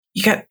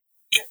You got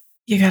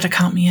to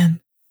count me in.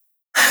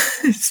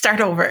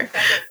 Start over.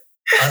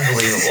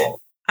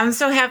 Unbelievable. I'm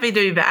so happy to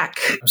be back.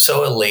 I'm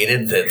so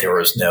elated that there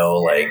was no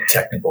like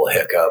technical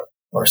hiccup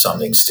or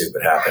something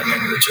stupid happened,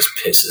 and it just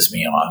pisses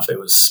me off. It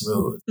was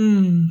smooth.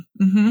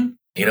 Mm-hmm.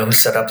 You know who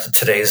set up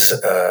today's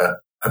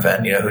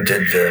event? You know who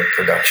did the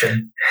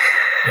production?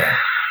 Yeah.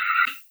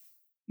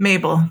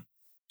 Mabel.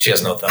 She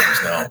has no thumbs,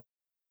 no.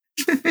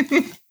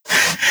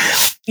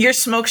 Your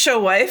smoke show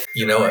wife?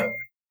 You know it.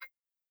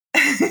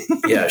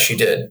 Yeah, she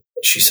did.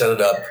 She set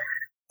it up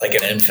like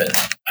an infant.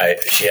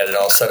 She had it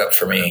all set up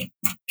for me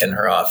in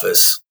her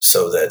office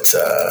so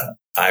that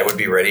I would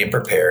be ready and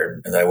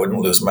prepared and I wouldn't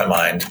lose my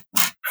mind.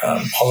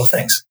 All the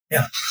things.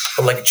 Yeah.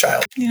 But like a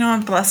child. You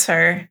know, bless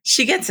her.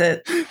 She gets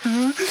it.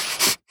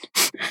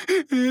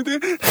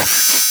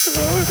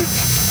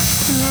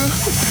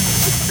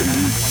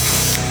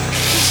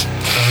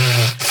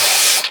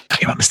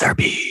 Your Mama's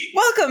Therapy.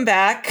 Welcome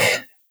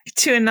back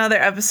to another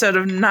episode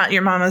of Not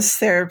Your Mama's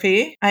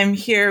Therapy. I'm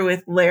here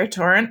with Lair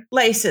Torrent,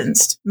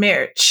 licensed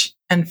marriage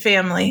and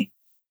family.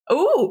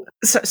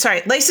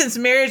 Licensed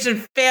marriage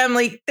and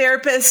family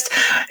therapist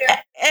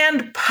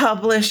and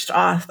published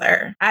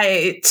author.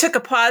 I took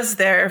a pause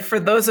there for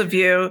those of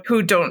you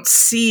who don't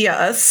see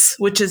us,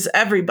 which is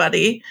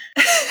everybody,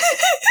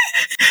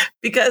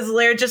 because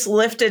Lair just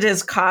lifted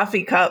his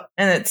coffee cup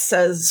and it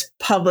says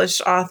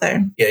published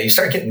author. Yeah, you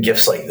start getting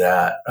gifts like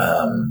that.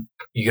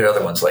 You get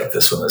other ones like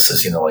this one that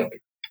says, like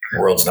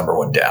world's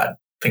 #1 dad,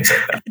 things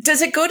like that.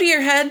 Does it go to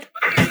your head?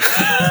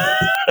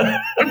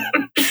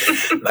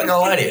 I'm not gonna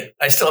lie to you.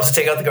 I still have to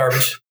take out the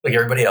garbage like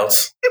everybody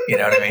else. You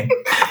know what I mean?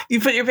 You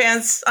put your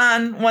pants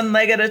on one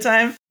leg at a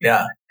time?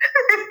 Yeah.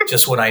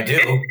 Just when I do,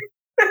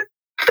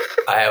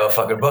 I have a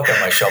fucking book on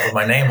my shelf with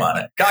my name on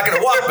it. Cock and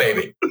a walk,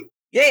 baby.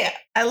 Yeah.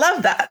 I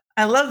love that.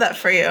 I love that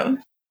for you.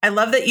 I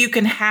love that you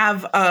can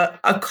have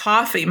a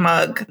coffee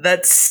mug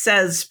that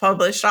says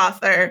published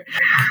author.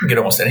 You can get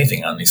almost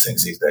anything on these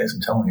things these days.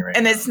 I'm telling you right now.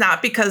 And it's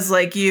not because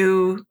like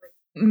you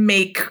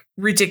make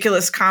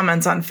ridiculous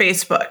comments on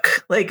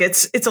Facebook. Like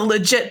it's a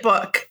legit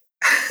book.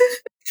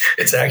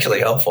 It's actually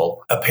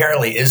helpful.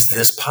 Apparently is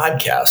this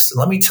podcast. And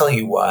let me tell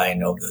you why I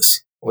know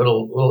this.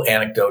 Little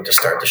anecdote to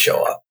start the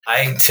show up.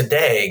 I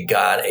today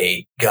got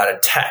a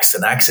text,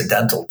 an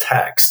accidental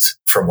text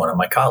from one of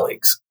my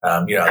colleagues.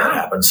 That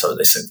happens. So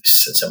they sent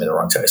me the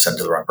wrong text. I sent it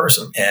to the wrong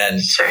person.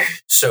 And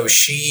so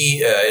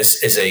she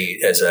is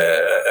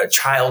a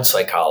child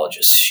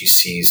psychologist. She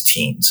sees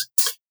teens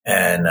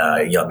and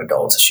young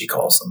adults, as she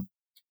calls them.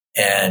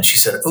 And she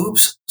said,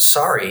 oops,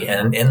 sorry.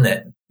 And in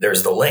that,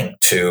 there's the link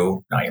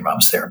to Not Your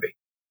Mom's Therapy.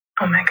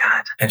 Oh, my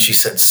God. And she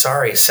said,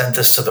 sorry, sent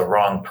this to the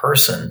wrong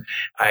person.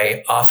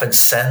 I often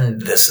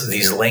send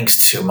these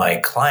links to my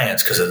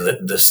clients because of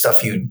the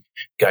stuff you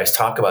guys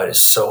talk about is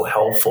so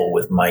helpful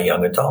with my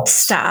young adults.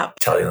 Stop.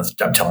 I'm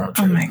telling the truth.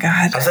 Oh, my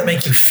God. How does that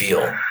make you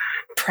feel?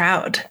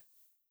 Proud.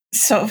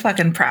 So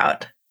fucking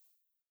proud.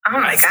 Oh,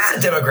 my God.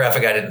 It's a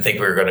demographic I didn't think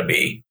we were going to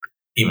be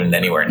even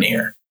anywhere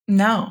near.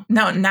 No.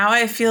 Now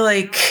I feel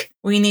like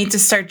we need to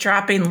start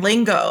dropping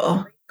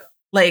lingo.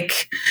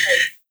 Like,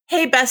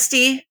 hey,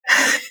 bestie.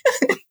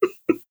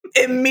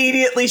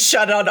 Immediately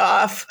shut it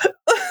off.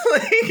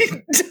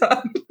 Like,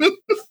 done.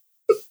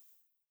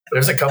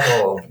 There's a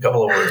couple of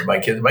words. My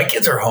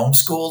kids are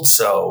homeschooled,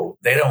 so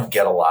they don't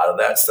get a lot of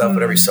that stuff.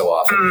 But every so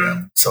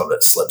often, some of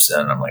it slips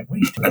in. I'm like,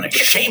 wait, and then I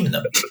shame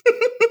them.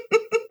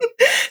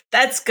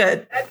 That's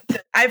good.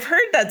 I've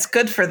heard that's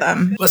good for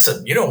them.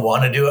 Listen, you don't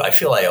want to do it. I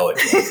feel I owe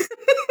it.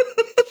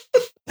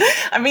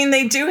 I mean,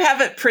 they do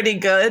have it pretty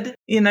good.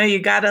 You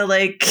got to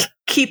like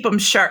keep them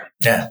sharp.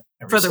 Yeah.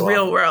 For the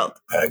real world.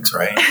 Eggs,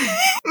 right?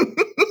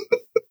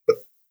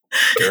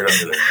 Get rid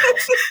of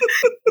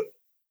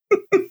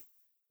it.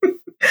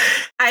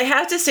 I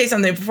have to say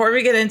something before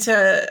we get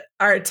into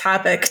our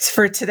topic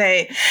for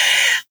today.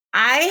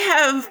 I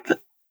have,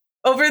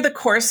 over the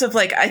course of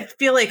I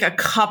feel like a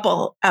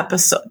couple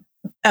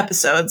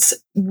episodes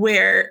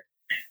where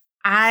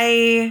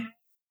I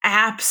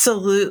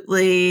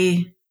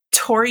absolutely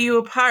tore you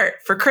apart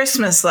for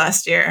Christmas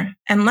last year.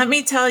 And let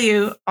me tell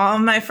you, all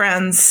my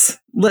friends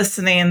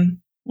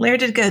listening, Lair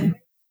did good.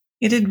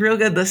 You did real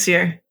good this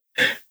year.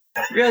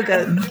 Real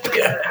good.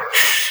 Yeah.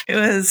 It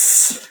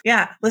was,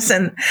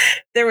 listen,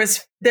 there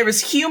was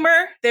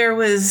humor, there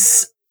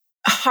was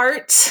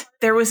heart,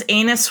 there was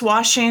anus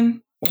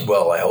washing.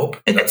 Well, I hope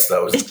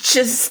that was. It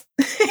just,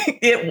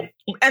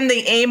 and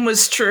the aim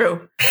was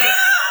true.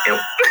 Hit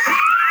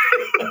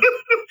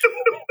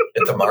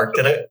the mark,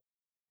 did it?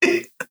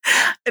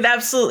 It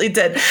absolutely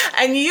did.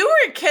 And you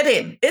were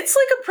kidding. It's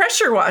like a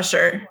pressure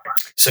washer.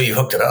 So you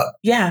hooked it up.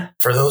 Yeah.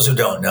 For those who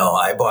don't know,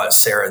 I bought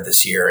Sarah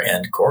this year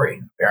and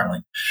Corey,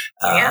 apparently.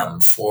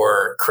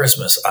 For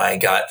Christmas, I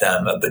got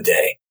them a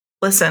bidet.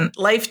 Listen,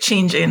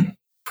 life-changing.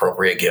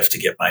 Appropriate gift to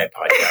get my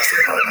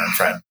podcasting partner and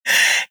friend.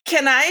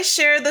 Can I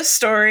share the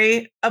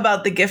story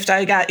about the gift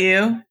I got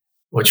you?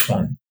 Which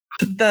one?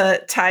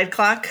 The Tide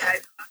clock.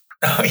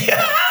 Oh,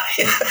 yeah.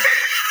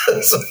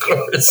 Yes, of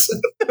course.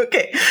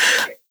 Okay.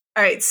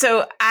 All right.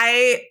 So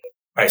I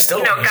I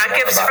still don't know about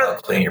how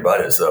clean your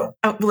butt is, though.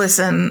 Oh,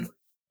 listen,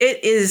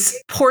 it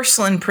is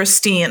porcelain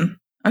pristine.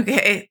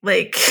 Okay,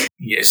 like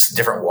it's a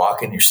different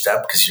walk in your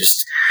step because you're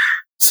just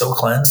so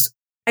cleansed.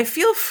 I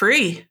feel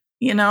free,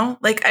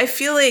 like I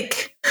feel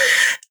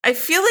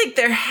like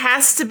there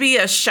has to be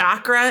a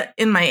chakra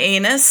in my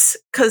anus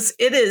because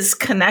it is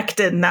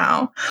connected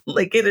now.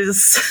 Like it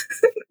is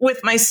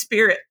with my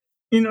spirit.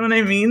 You know what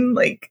I mean?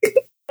 Like.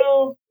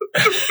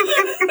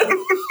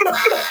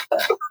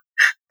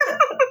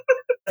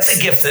 That's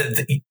a gift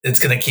that it's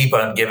going to keep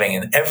on giving.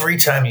 And every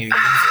time you use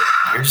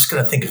it, you're just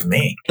going to think of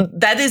me.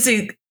 That is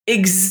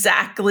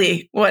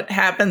exactly what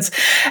happens.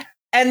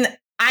 And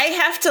I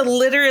have to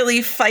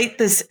literally fight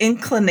this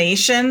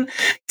inclination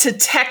to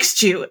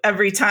text you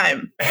every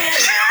time.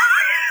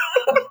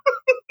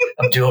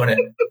 I'm doing it.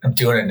 I'm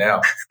doing it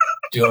now.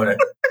 Doing it.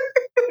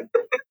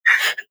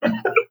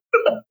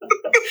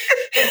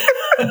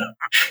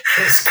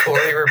 Has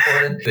Corey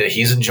reported that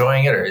he's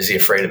enjoying it, or is he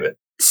afraid of it?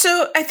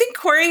 So I think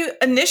Corey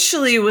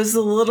initially was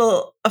a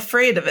little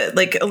afraid of it,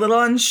 like a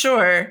little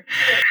unsure.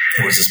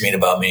 What does this mean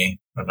about me?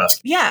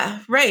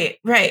 Yeah, right.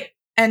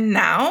 And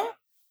now,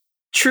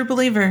 true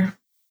believer.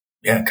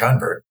 Yeah,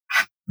 convert.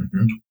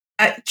 Mm-hmm.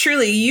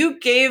 Truly, you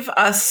gave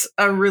us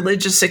a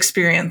religious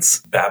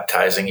experience.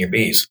 Baptizing your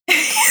bees.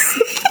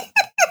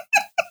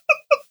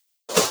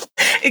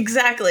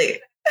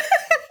 Exactly.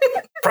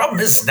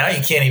 Problem is now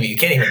you can't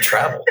even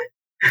travel.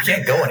 You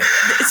can't go anywhere.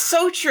 It's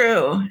so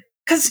true.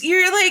 Because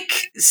you're like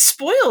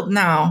spoiled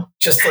now.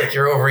 Just like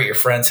you're over at your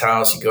friend's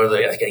house, you go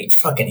to you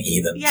fucking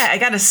heathens. Yeah, I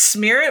got to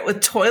smear it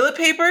with toilet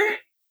paper.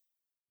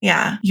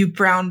 Yeah, you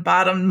brown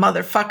bottomed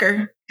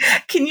motherfucker.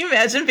 Can you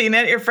imagine being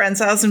at your friend's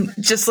house and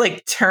just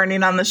like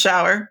turning on the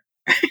shower?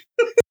 What's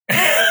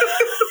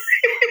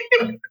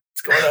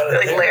going on?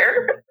 Like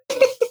Lair?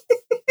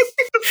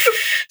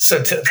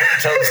 So tell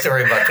the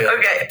story about the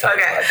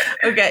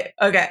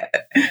Okay.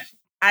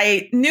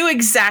 I knew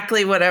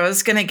exactly what I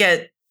was going to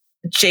get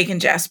Jake and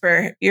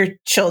Jasper, your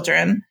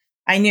children.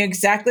 I knew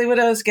exactly what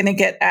I was going to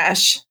get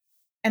Ash.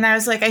 And I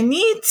was like, I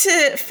need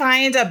to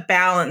find a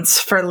balance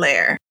for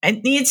Lair.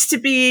 It needs to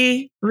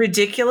be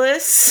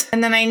ridiculous.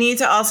 And then I need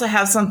to also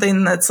have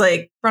something that's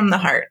like from the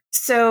heart.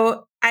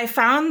 So I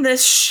found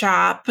this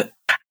shop.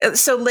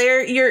 So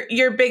Lair,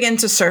 you're big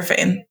into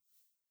surfing.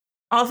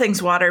 All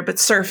things water, but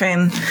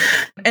surfing.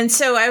 And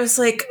so I was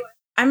like,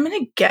 I'm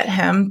going to get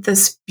him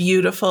this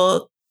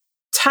beautiful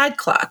tide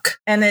clock.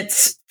 And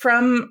it's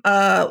from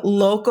a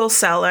local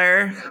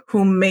seller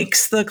who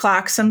makes the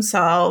clocks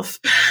himself,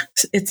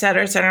 et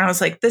cetera, et cetera. I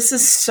was like, this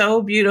is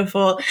so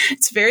beautiful.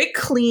 It's very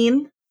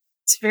clean.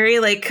 It's very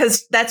like,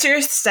 because that's your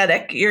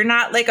aesthetic. You're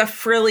not like a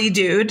frilly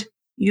dude.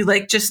 You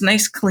like just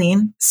nice,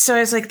 clean. So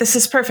I was like, this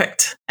is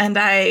perfect. And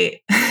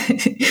I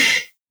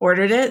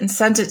ordered it and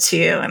sent it to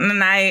you. And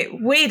then I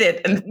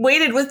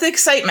waited with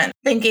excitement,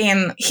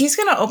 thinking he's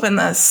going to open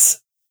this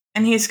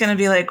and he's going to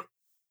be like,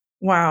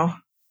 wow,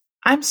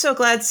 I'm so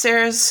glad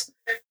Sarah's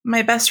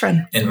my best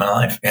friend in my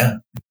life. Yeah.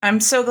 I'm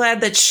so glad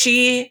that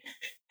she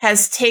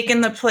has taken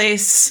the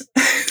place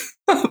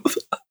of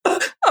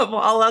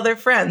all other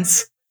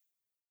friends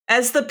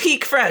as the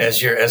peak friend. As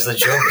the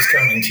joke is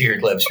coming to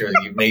your lips,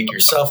 you make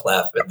yourself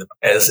laugh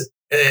as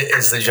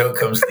the joke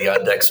comes to the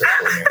on deck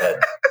circle in your head.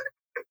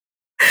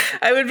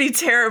 I would be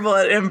terrible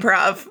at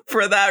improv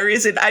for that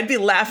reason. I'd be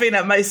laughing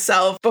at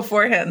myself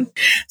beforehand.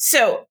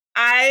 So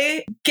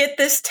I get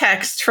this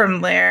text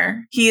from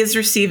Lair. He has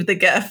received the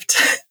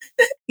gift.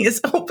 He has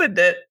opened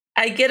it.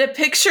 I get a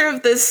picture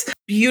of this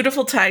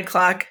beautiful tide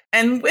clock.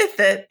 And with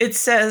it, it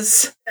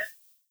says,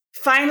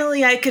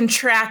 finally, I can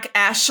track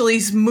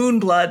Ashley's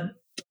moon blood.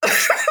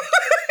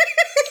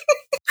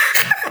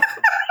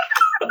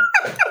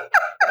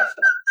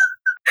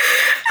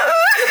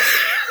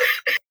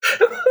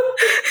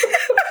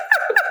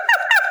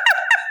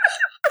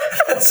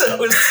 So I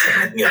was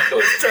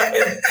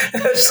dying.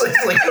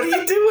 Ashley's like, what are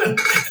you doing?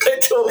 I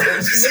told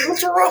her. She's like,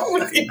 what's wrong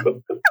with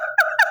you?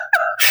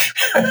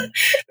 And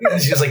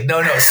she was like,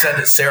 no,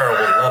 send it. Sarah will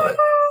love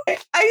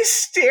it. I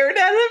stared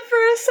at it for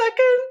a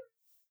second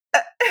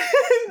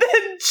and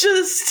then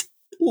just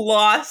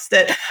lost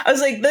it. I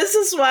was like, this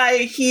is why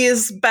he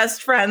is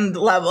best friend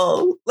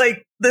level.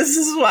 Like, this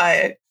is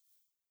why.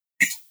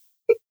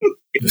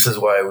 This is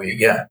why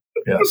yes,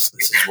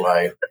 this is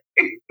why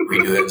we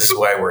do it. This is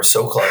why we're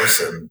so close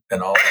and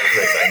all of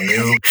this. I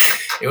knew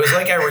it was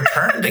like I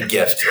returned a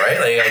gift, right?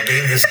 Like I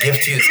gave this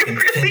gift to you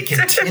that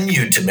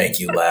continued to make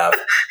you laugh.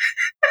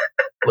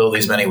 Lo,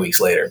 these many weeks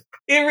later.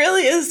 It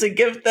really is a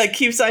gift that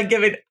keeps on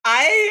giving.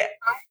 I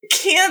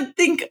can't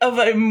think of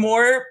a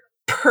more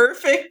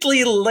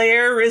perfectly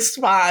Lair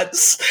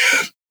response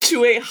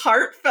to a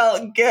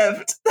heartfelt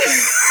gift.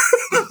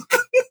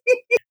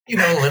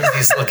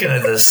 Lindsay's looking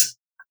at this.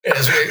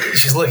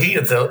 She's looking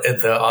at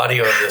the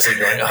audio of this and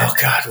going, oh,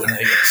 God, when are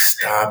they going to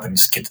stop and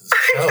just get to the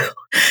show?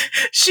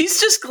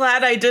 She's just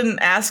glad I didn't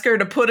ask her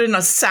to put in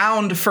a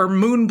sound for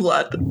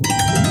Moonblood.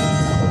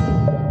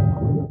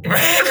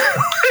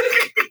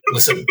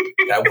 Listen,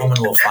 that woman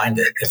will find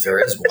it if there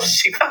is one.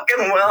 She fucking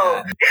will.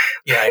 And,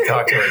 yeah,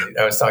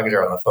 I was talking to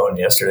her on the phone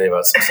yesterday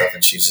about some stuff,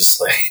 and she's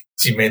just like,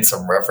 she made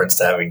some reference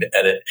to having to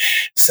edit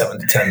 7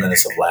 to 10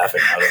 minutes of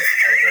laughing out of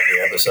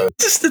every episode.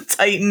 Just to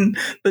tighten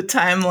the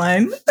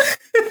timeline.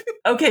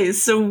 Okay,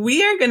 so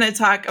we are going to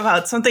talk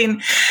about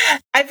something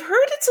I've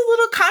heard it's a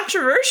little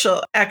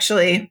controversial,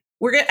 actually.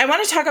 I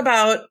want to talk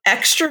about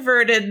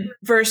extroverted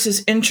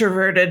versus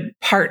introverted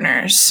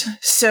partners.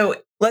 So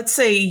let's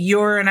say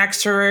you're an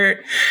extrovert,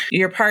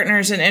 your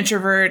partner's an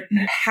introvert,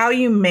 how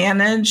you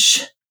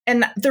manage.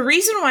 And the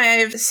reason why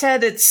I've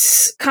said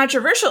it's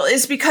controversial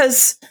is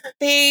because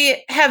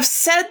they have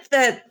said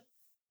that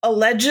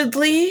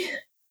allegedly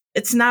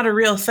it's not a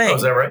real thing. Oh,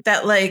 is that right?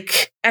 That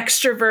like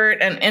extrovert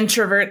and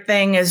introvert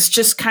thing is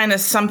just kind of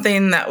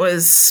something that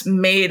was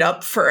made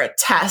up for a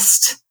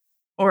test.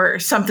 Or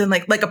something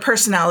like a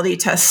personality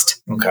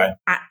test. Okay.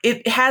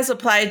 It has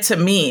applied to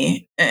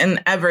me in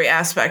every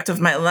aspect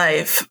of my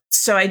life.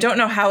 So I don't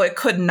know how it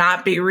could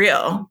not be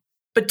real.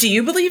 But do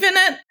you believe in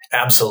it?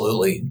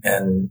 Absolutely.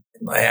 And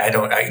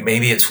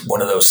maybe it's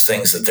one of those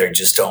things that they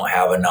just don't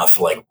have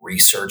enough like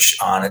research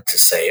on it to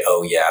say,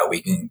 oh yeah,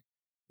 we can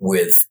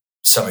with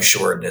some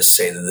assuredness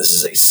say that this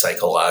is a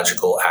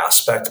psychological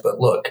aspect. But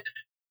look,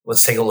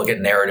 let's take a look at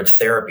narrative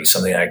therapy,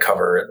 something I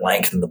cover at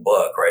length in the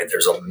book, right?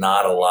 There's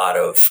not a lot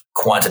of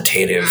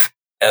quantitative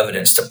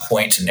evidence to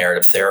point to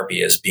narrative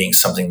therapy as being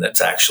something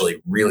that's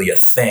actually really a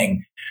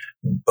thing,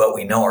 but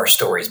we know our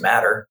stories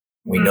matter.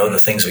 We know the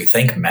things we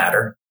think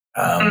matter.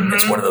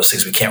 It's one of those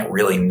things we can't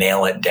really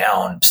nail it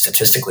down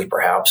statistically,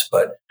 perhaps.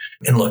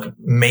 And look,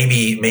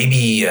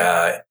 maybe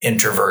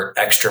introvert,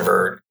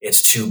 extrovert,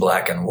 it's too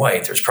black and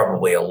white. There's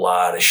probably a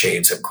lot of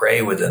shades of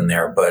gray within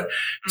there. But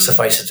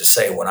suffice it to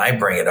say, when I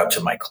bring it up to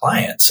my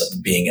clients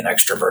of being an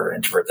extrovert or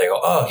introvert, they go,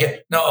 "Oh yeah,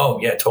 no, oh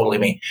yeah, totally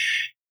me."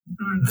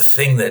 The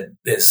thing that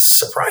is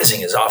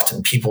surprising is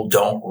often people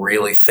don't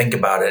really think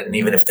about it, and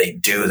even if they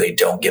do, they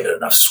don't give it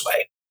enough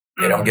sway.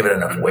 They don't give it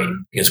enough weight,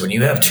 because when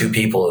you have two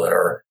people that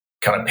are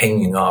kind of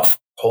pinging off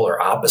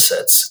polar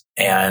opposites,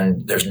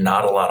 and there's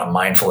not a lot of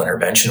mindful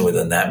intervention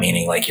within that,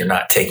 meaning like you're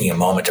not taking a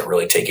moment to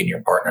really take in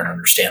your partner and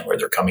understand where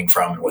they're coming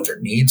from and what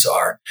their needs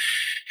are.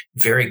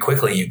 Very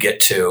quickly you get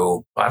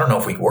to, I don't know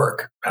if we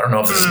work. I don't know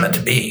if this is meant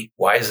to be.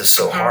 Why is this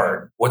so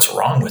hard? What's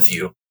wrong with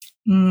you?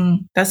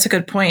 That's a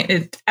good point.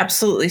 It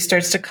absolutely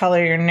starts to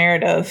color your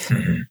narrative.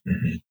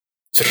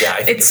 So yeah,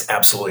 I think it's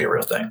absolutely a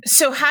real thing.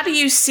 So how do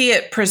you see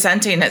it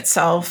presenting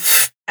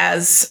itself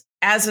as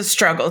a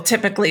struggle,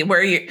 typically,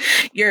 where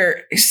you're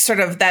sort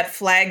of that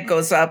flag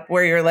goes up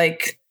where you're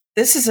like,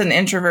 this is an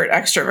introvert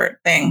extrovert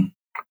thing?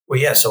 Well,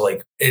 yeah. So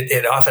like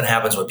it often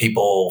happens when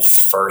people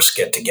first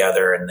get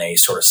together and they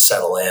sort of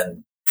settle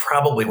in,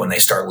 probably when they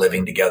start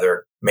living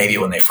together, maybe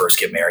when they first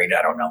get married,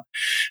 I don't know,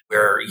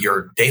 where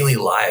your daily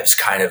lives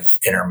kind of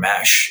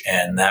intermesh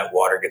and that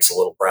water gets a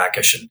little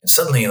brackish. And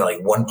suddenly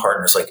like one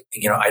partner's like,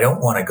 I don't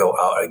want to go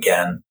out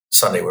again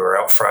Sunday. We were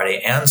out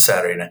Friday and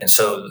Saturday night. And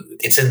so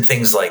it's in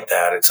things like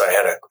that. I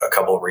had a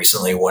couple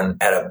recently. One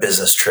had a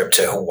business trip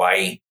to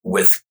Hawaii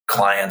with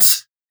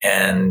clients,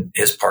 and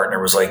his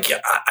partner was like, yeah,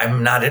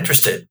 I'm not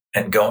interested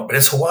in going, but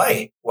it's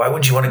Hawaii. Why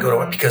would you want to go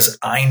to it? Because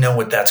I know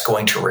what that's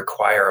going to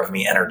require of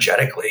me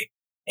energetically,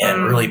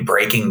 and really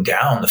breaking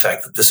down the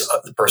fact that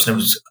the person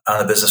who's on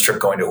the business trip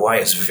going to Hawaii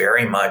is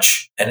very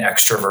much an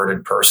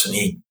extroverted person.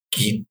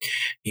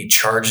 He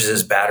charges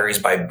his batteries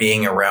by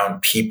being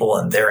around people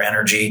and their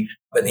energy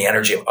and the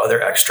energy of other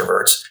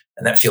extroverts.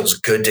 And that feels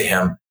good to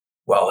him,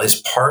 while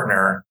his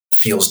partner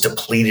feels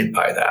depleted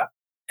by that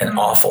and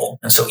awful.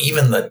 And so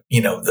even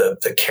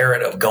the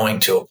carrot of going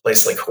to a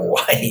place like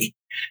Hawaii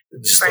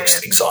just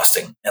looks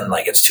exhausting and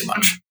like it's too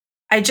much.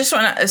 I just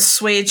want to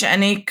assuage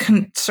any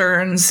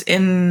concerns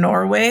in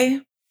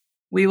Norway.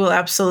 We will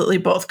absolutely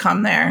both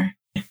come there.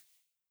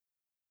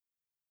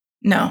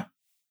 No.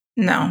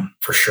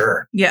 For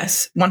sure.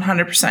 Yes,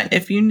 100%.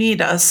 If you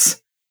need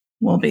us,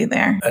 we'll be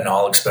there. An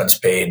all expense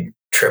paid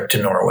trip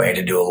to Norway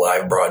to do a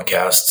live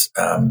broadcast.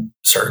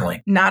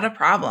 Certainly. Not a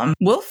problem.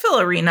 We'll fill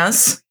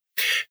arenas.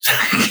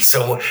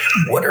 So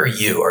what are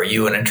you? Are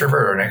you an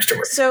introvert or an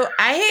extrovert? So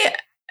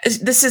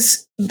this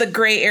is the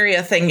gray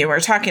area thing you were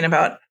talking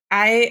about.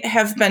 I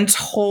have been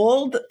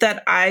told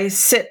that I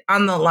sit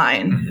on the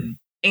line.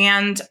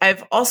 And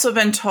I've also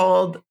been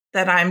told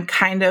that I'm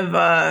kind of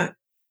a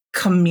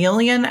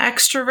chameleon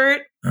extrovert.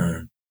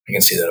 I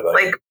can see that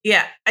about you.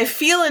 Yeah, I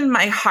feel in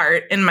my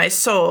heart, in my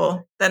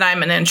soul, that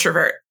I'm an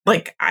introvert.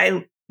 Like,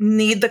 I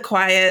need the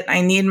quiet.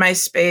 I need my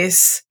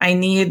space. I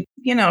need,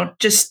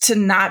 just to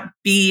not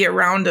be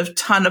around a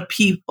ton of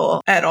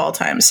people at all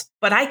times.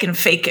 But I can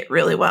fake it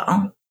really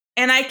well.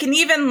 And I can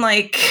even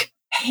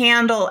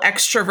handle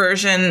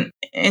extroversion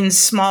in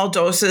small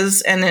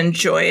doses and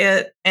enjoy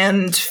it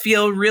and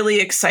feel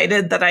really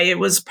excited that I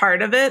was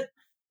part of it.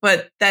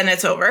 But then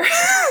it's over.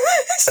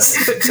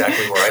 That's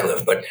exactly where I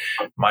live. But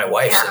my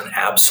wife's an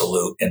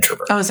absolute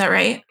introvert. Oh, is that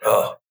right?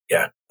 Oh,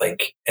 yeah. And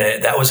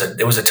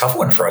it was a tough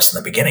one for us in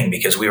the beginning,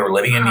 because we were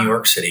living in New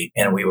York City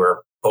and we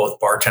were both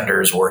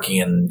bartenders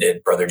working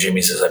at Brother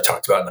Jimmy's, as I've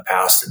talked about in the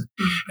past.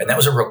 And that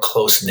was a real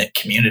close-knit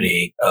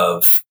community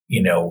of,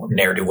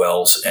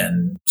 ne'er-do-wells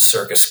and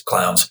circus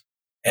clowns.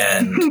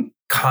 And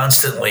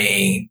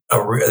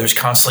there's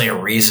constantly a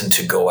reason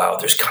to go out.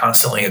 There's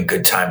constantly a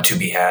good time to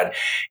be had.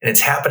 And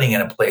it's happening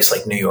in a place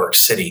like New York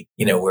City,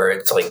 where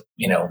it's like,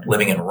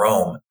 living in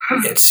Rome.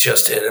 It's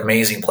just an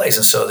amazing place.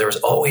 And so there was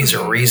always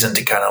a reason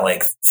to kind of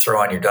like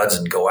throw on your duds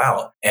and go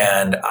out.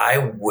 And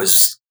I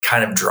was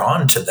kind of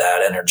drawn to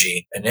that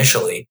energy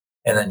initially.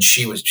 And then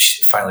she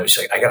finally was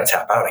like, I got to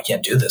tap out. I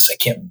can't do this. I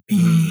can't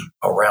be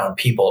around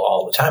people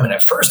all the time. And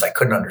at first I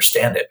couldn't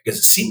understand it because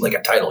it seemed like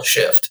a tidal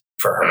shift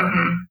for her.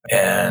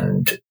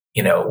 And,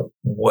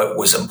 what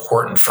was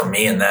important for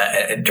me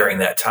during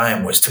that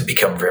time was to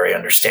become very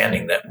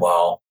understanding that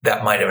while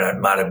that might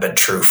have been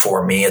true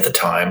for me at the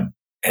time,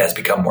 it has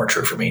become more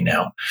true for me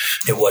now.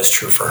 It was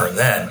true for her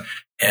then.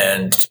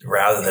 And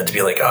rather than to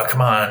be like, oh,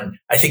 come on,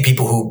 I think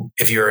people who,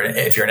 if you're an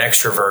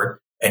extrovert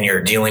and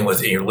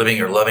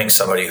you're loving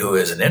somebody who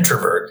is an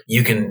introvert,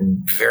 you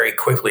can very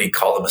quickly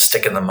call them a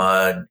stick in the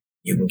mud.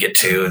 You can get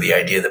to the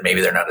idea that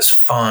maybe they're not as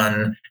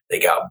fun. They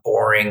got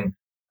boring.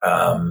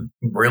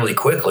 Really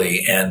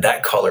quickly, and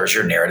that colors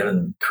your narrative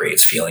and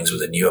creates feelings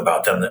within you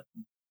about them that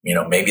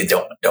maybe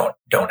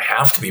don't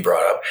have to be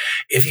brought up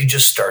if you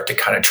just start to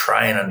kind of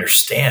try and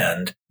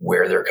understand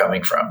where they're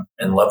coming from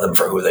and love them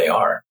for who they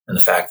are, and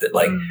the fact that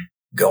like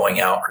going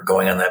out or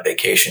going on that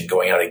vacation,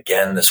 going out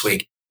again this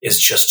week is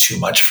just too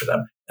much for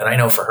them. And I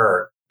know for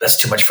her that's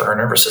too much for her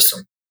nervous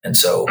system, and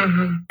so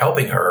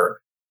helping her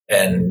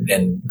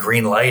and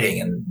green lighting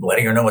and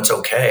letting her know it's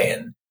okay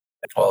and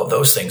all of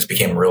those things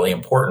became really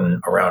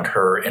important around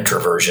her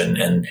introversion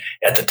and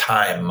at the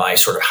time my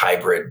sort of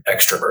hybrid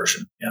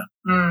extroversion.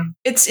 Yeah.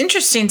 It's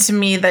interesting to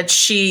me that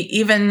she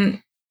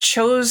even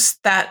chose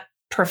that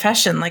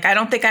profession. Like, I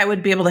don't think I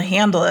would be able to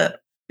handle it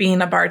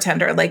being a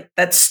bartender. Like,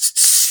 that's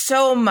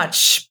so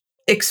much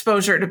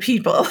exposure to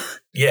people.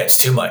 Yeah,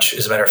 it's too much.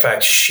 As a matter of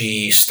fact,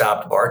 she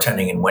stopped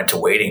bartending and went to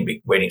waiting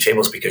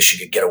tables because she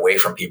could get away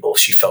from people.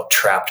 She felt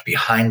trapped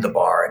behind the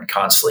bar and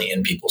constantly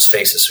in people's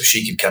faces, so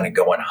she could kind of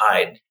go and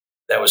hide.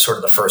 That was sort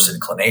of the first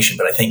inclination.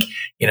 But I think,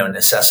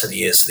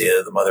 necessity is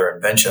the mother of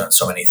invention on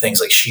so many things.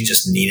 Like, she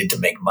just needed to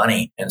make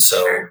money. And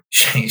so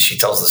she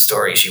tells the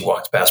story. She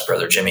walked past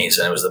Brother Jimmy's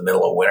and it was the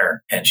middle of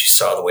winter and she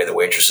saw the way the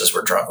waitresses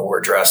were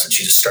dressed and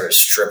she just started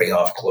stripping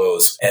off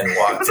clothes and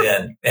walked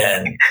in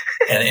and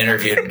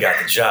interviewed and got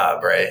the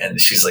job. Right. And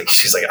she's like,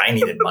 I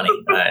needed money.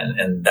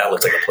 And that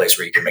looked like a place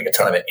where you could make a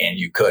ton of it, and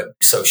you could.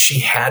 So she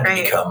had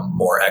to become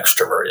more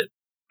extroverted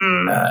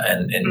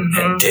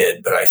and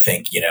did. But I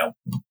think,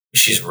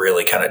 she's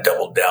really kind of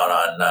doubled down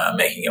on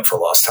making up for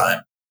lost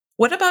time.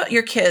 What about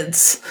your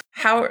kids?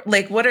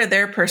 What are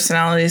their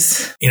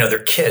personalities?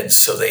 They're kids,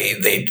 so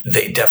they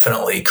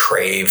definitely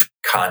crave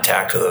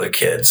contact with other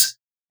kids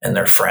and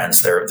their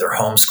friends. They're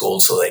homeschooled,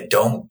 so they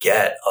don't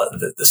get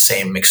the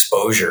same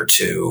exposure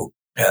to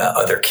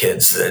other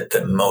kids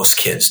that most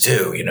kids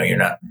do.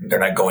 They're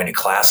not going to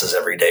classes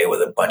every day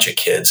with a bunch of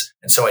kids,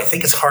 and so I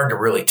think it's hard to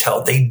really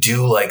tell. They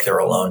do like their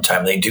alone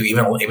time. They do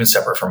even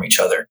separate from each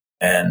other.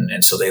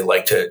 And so they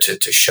like to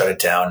shut it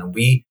down.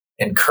 We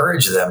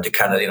encourage them to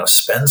kind of,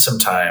 spend some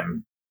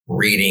time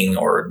reading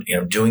or,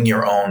 doing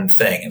your own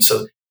thing. And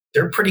so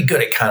they're pretty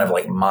good at kind of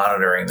like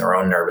monitoring their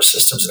own nervous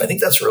systems. And I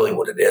think that's really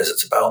what it is.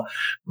 It's about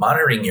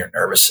monitoring your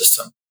nervous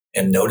system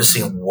and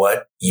noticing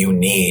what you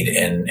need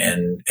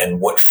and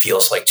what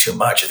feels like too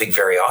much. I think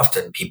very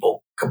often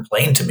people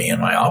complain to me in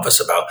my office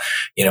about,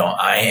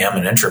 I am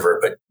an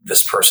introvert, but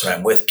this person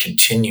I'm with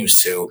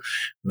continues to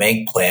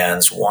make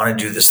plans, want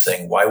to do this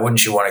thing. Why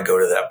wouldn't you want to go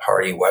to that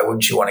party? Why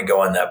wouldn't you want to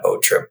go on that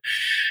boat trip?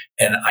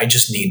 And I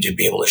just need to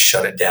be able to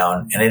shut it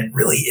down. And it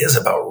really is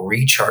about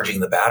recharging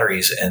the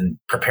batteries and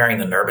preparing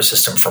the nervous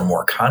system for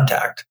more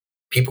contact.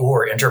 People who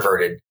are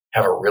introverted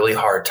have a really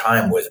hard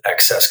time with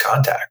excess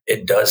contact.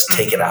 It does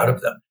take it out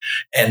of them.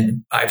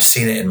 And I've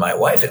seen it in my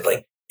wife.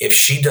 If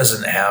she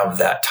doesn't have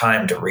that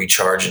time to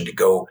recharge and to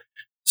go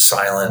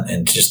silent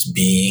and just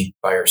be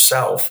by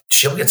herself,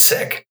 she'll get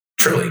sick.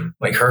 Truly,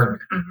 like her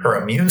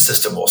immune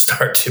system will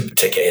start to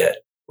take a hit,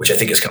 which I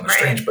think is kind of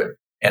strange, but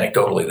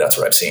anecdotally, that's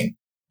what I've seen.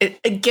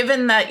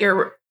 Given that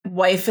your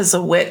wife is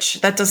a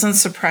witch, that doesn't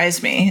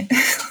surprise me.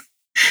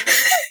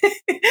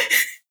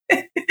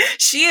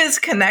 She is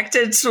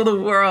connected to the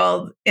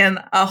world in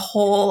a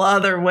whole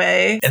other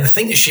way. And the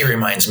thing that she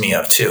reminds me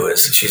of too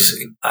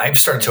is I've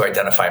started to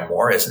identify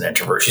more as an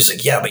introvert. She's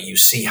like, yeah, but you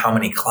see how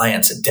many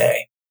clients a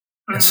day.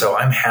 And so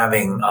I'm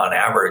having on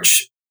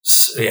average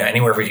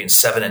anywhere between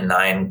 7 and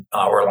 9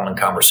 hour-long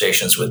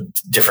conversations with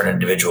different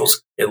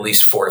individuals, at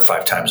least 4 to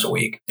 5 times a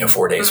week,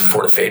 4 days,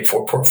 4 to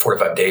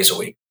 5 days a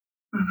week.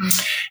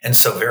 And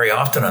so very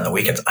often on the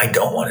weekends, I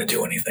don't want to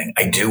do anything.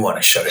 I do want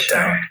to shut it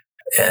down,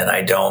 and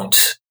I don't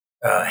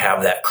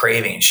have that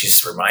craving. And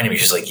she's reminding me,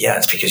 she's like, yeah,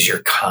 it's because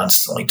you're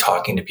constantly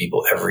talking to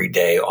people every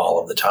day,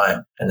 all of the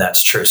time. And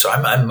that's true. So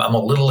I'm a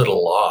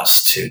little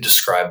lost to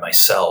describe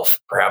myself.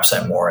 Perhaps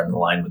I'm more in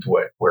line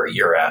with where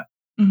you're at.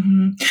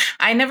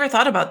 I never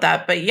thought about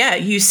that, but yeah,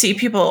 you see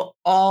people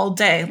all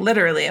day,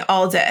 literally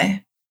all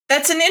day.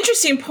 That's an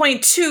interesting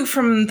point too,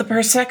 from the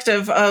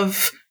perspective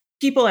of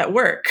people at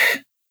work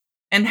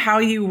and how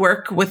you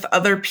work with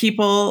other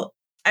people.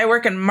 I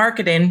work in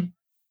marketing,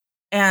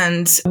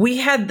 and we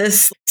had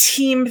this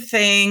team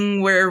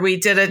thing where we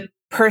did a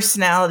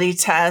personality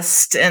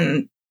test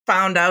and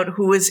found out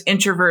who was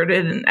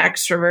introverted and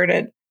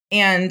extroverted.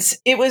 And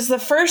it was the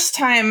first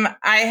time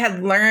I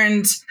had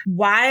learned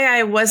why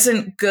I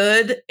wasn't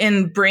good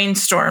in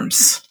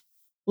brainstorms.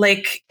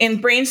 Like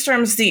in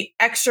brainstorms, the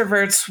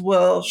extroverts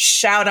will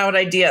shout out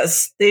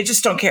ideas. They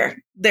just don't care.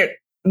 They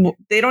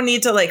don't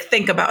need to like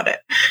think about it.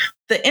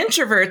 The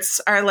introverts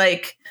are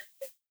like,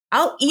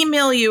 I'll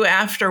email you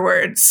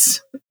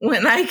afterwards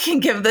when I can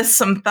give this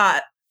some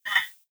thought.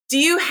 Do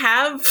you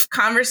have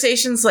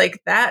conversations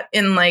like that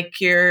in like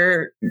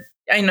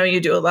I know you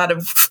do a lot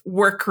of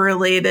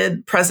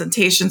work-related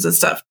presentations and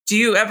stuff. Do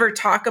you ever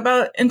talk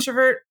about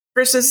introvert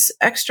versus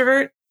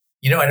extrovert?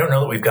 I don't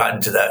know that we've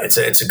gotten to that.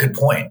 It's a good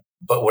point.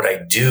 But what I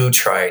do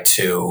try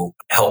to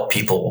help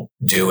people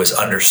do is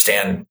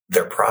understand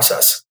their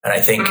process. And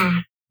I think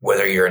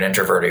whether you're an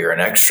introvert or you're an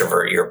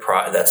extrovert,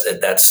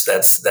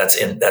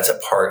 that's a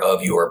part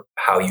of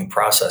how you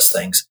process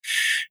things.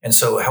 And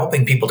so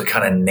helping people to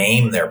kind of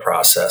name their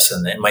process,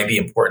 and it might be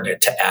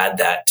important to add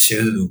that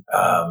to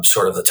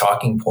sort of the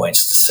talking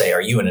points to say,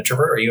 are you an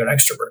introvert or are you an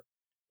extrovert?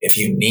 If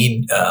you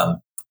need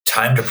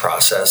time to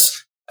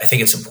process, I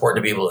think it's important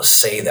to be able to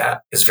say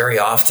that, because very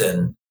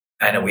often,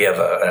 I know we have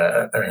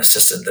an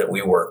assistant that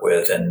we work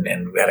with,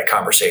 and we had a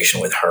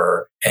conversation with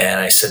her, and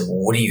I said,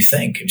 what do you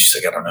think? And she's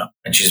like, I don't know.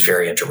 And she's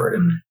very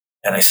introverted.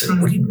 And I said,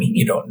 what do you mean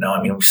you don't know?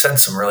 I mean, we said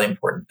some really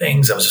important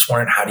things. I was just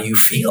wondering, how do you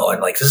feel? And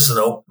like, this is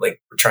we're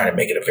trying to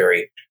make it a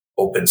very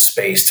open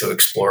space to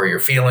explore your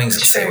feelings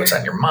and say what's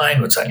on your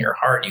mind, what's on your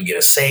heart. You get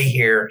a say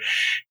here.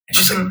 And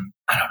she's like,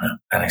 I don't know.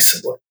 And I said,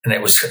 look, and I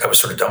was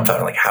sort of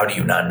dumbfounded. Like, how do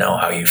you not know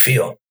how you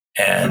feel?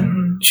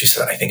 And she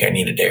said, I think I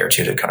need a day or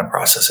two to kind of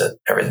process it.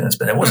 Everything that's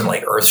been, it wasn't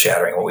like earth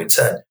shattering what we'd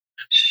said.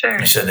 Sure.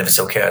 And she said, if it's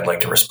okay, I'd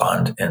like to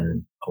respond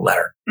in a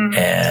letter.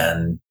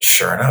 And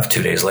sure enough,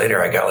 2 days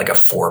later, I got like a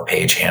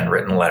 4-page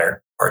handwritten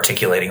letter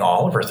articulating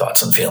all of her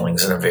thoughts and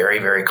feelings in a very,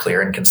 very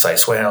clear and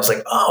concise way. And I was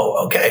like,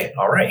 oh, okay.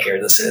 All right, here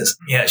this is.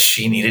 Yeah,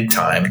 she needed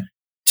time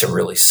to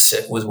really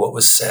sit with what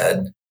was said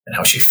and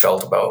how she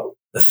felt about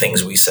the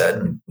things we said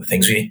and the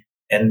things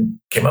and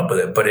came up with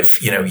it. But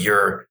if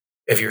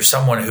you're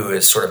someone who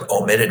is sort of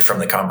omitted from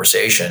the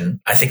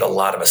conversation, I think a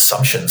lot of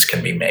assumptions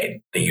can be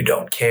made that you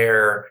don't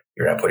care,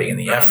 you're not putting in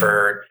the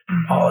effort.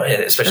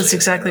 Especially that's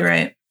exactly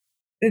right.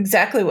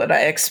 Exactly what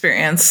I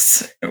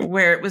experienced,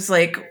 where it was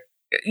like,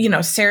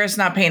 Sarah's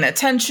not paying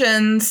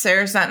attention.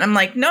 Sarah's not. And I'm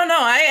like, no,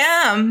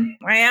 I am.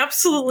 I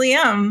absolutely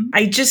am.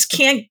 I just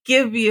can't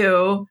give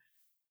you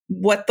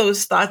what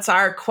those thoughts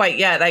are quite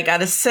yet. I got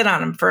to sit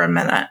on them for a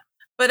minute.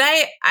 But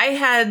I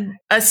had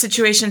a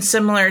situation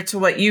similar to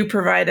what you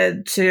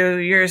provided to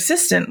your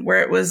assistant,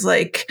 where it was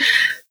like,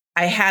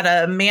 I had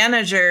a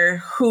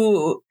manager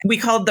who, we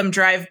called them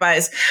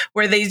drive-bys,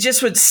 where they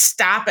just would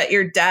stop at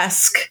your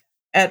desk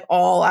at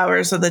all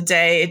hours of the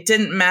day. It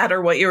didn't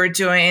matter what you were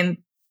doing.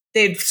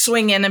 They'd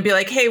swing in and be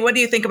like, hey, what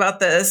do you think about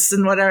this?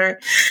 And whatever.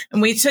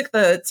 And we took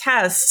the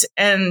test,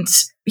 and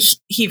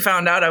he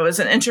found out I was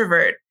an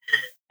introvert.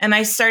 And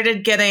I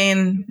started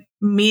getting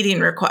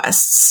meeting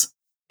requests.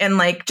 And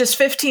like just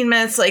 15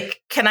 minutes,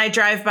 like, can I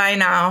drive by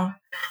now?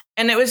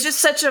 And it was just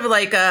such of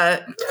like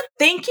a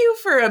thank you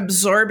for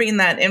absorbing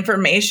that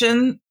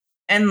information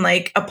and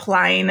like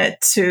applying it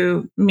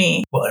to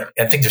me. Well,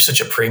 I think there's such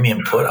a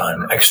premium put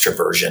on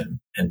extroversion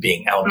and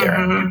being out there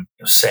and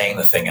saying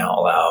the thing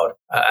out loud.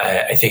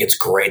 I think it's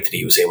great that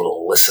he was able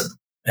to listen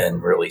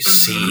and really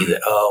see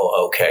that,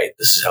 oh, okay,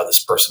 this is how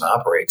this person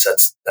operates.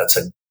 That's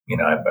a,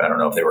 I don't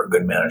know if they were a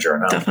good manager or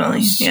not.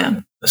 Definitely. Yeah.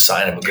 The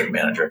sign of a good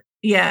manager.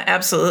 Yeah,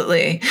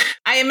 absolutely.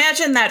 I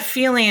imagine that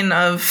feeling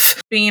of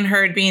being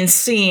heard, being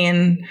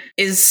seen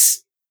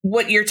is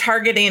what you're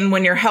targeting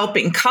when you're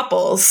helping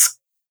couples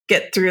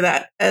get through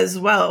that as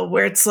well,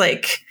 where it's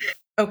like,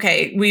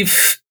 okay,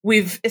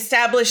 we've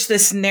established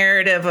this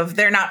narrative of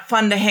they're not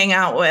fun to hang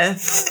out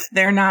with,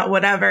 they're not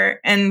whatever.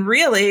 And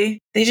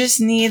really, they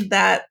just need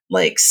that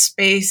like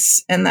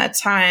space and that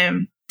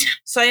time.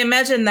 So I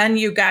imagine then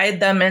you guide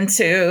them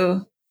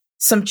into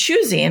some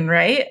choosing,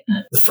 right?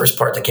 The first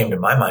part that came to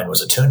my mind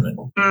was attunement,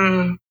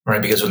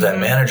 right? Because what that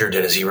manager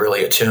did is he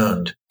really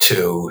attuned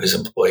to his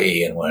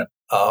employee and went,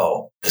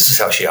 oh, this is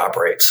how she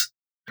operates.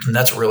 And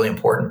that's really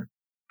important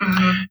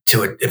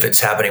to it if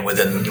it's happening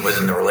within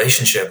the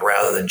relationship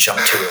rather than jump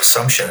to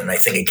assumption. And I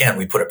think, again,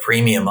 we put a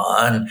premium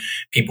on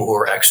people who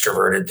are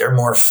extroverted. They're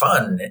more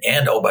fun.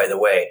 And, oh, by the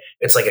way,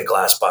 it's like a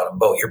glass bottom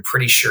boat. You're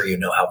pretty sure you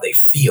know how they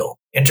feel.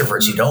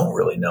 Introverts, you don't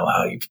really know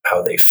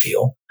how they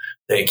feel.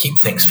 They keep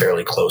things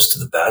fairly close to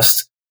the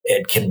vest.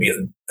 It can be,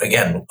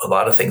 again, a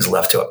lot of things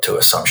left up to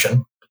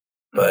assumption.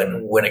 But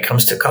when it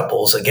comes to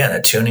couples, again,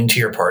 attuning to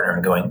your partner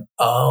and going,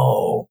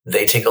 oh,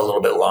 they take a little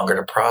bit longer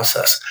to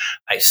process.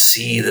 I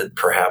see that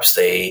perhaps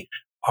they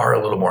are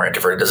a little more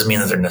introverted. It doesn't mean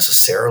that they're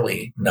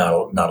necessarily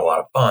not a lot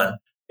of fun.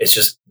 It's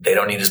just they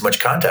don't need as much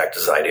contact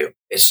as I do.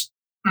 It's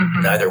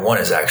neither one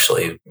is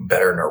actually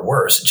better nor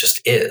worse. It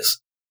just is.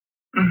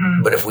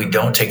 But if we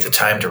don't take the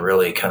time to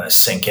really kind of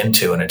sink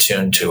into and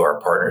attune to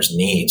our partner's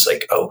needs,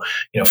 like,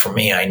 for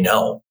me, I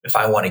know if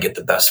I want to get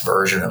the best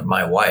version of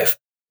my wife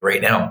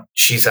right now,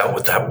 she's out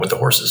with the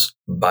horses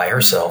by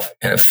herself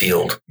in a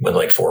field with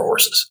like 4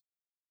 horses.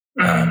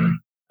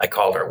 I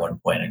called her at one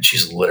point and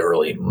she's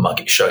literally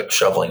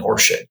shoveling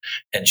horse shit.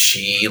 And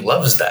she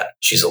loves that.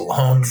 She's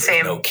alone,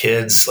 no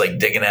kids like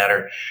digging at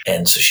her.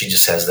 And so she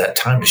just has that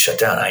time to shut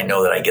down. I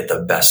know that I get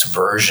the best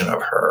version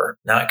of her,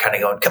 not kind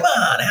of going, come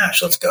on,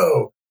 Ash, let's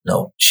go.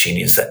 No, she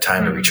needs that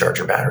time to recharge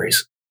her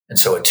batteries. And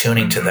so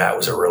attuning to that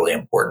was a really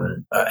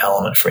important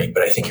element for me.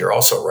 But I think you're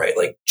also right.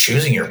 Like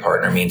choosing your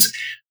partner means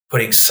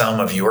putting some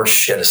of your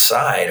shit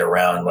aside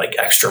around like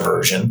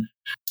extroversion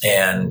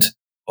and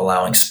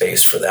allowing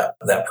space for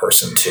that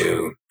person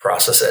to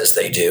process as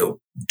they do.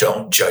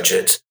 Don't judge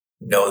it.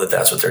 Know that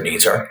that's what their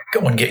needs are.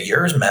 Go and get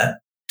yours met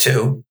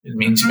too. It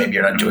means maybe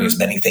you're not doing as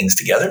many things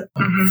together.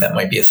 That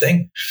might be a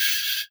thing.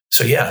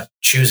 So yeah,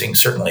 choosing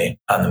certainly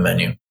on the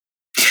menu.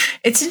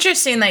 It's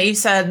interesting that you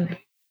said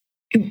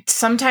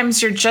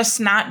sometimes you're just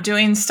not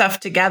doing stuff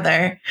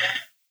together,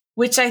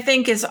 which I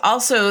think is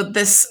also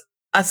this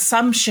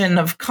assumption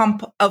of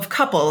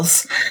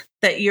couples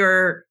that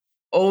you're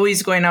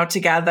always going out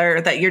together,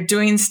 that you're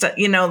doing stuff,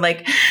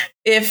 like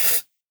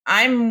if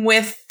I'm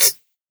with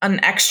an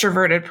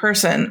extroverted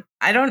person,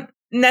 I don't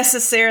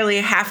necessarily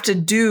have to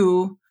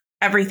do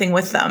everything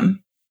with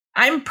them.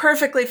 I'm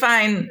perfectly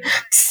fine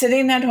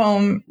sitting at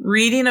home,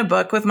 reading a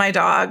book with my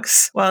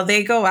dogs while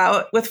they go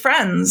out with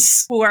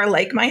friends who are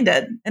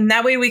like-minded. And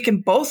that way we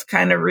can both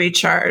kind of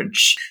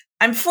recharge.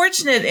 I'm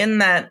fortunate in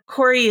that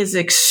Corey is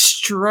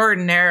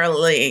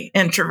extraordinarily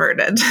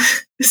introverted.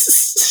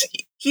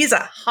 He's a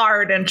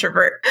hard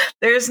introvert.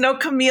 There's no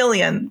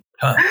chameleon.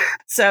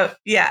 So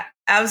yeah,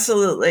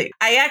 absolutely.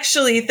 I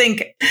actually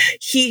think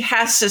he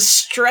has to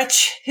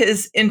stretch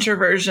his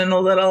introversion a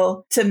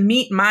little to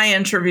meet my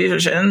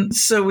introversion.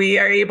 So we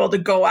are able to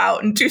go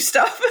out and do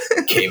stuff.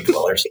 Cave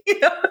dwellers.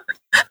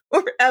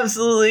 We're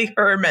absolutely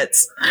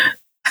hermits.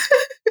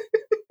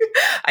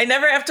 I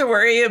never have to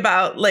worry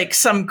about like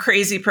some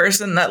crazy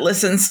person that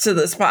listens to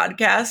this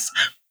podcast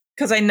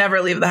because I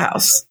never leave the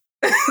house.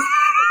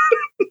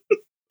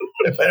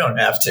 If I don't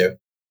have to.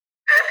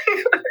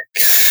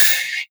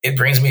 It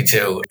brings me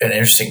to an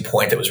interesting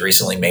point that was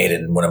recently made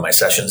in one of my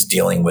sessions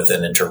dealing with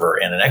an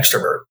introvert and an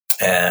extrovert.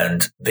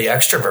 And the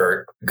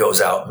extrovert goes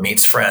out,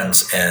 meets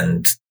friends,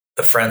 and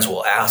the friends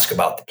will ask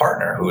about the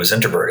partner who is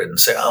introverted and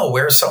say, oh,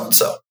 where's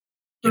so-and-so?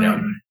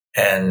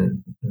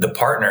 And the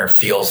partner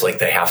feels like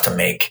they have to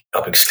make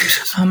up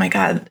excuses. Oh my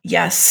God.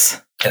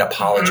 Yes. And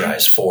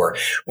apologize for,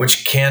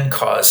 which can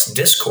cause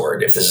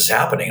discord if this is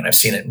happening. And I've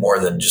seen it more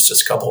than just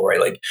this couple, right?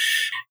 Like,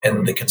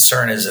 and the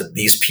concern is that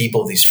these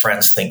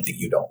friends think that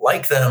you don't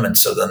like them. And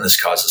so then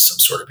this causes some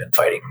sort of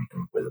infighting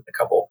within the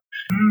couple,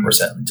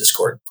 resentment,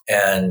 discord.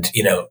 And,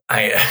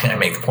 I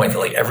make the point that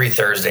like every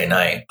Thursday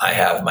night I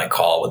have my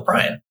call with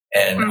Brian,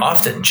 and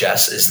often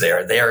Jess is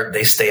there.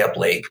 They stay up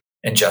late.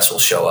 And Jess will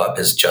show up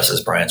as Jess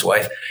is Brian's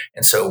wife.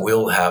 And so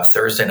we'll have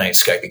Thursday night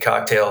Skype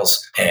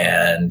cocktails,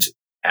 and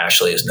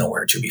Ashley is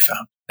nowhere to be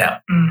found. Now,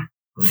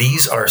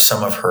 these are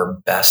some of her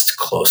best,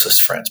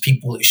 closest friends,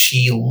 people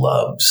she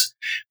loves.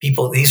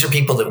 These are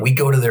people that we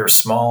go to their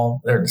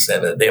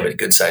they have a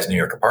good sized New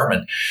York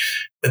apartment,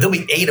 but there'll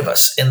be 8 of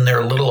us in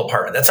their little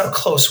apartment. That's how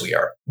close we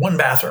are. 1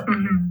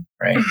 bathroom,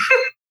 right?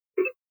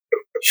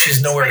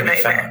 She's nowhere to be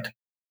found.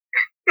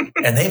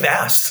 And they've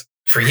asked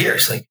for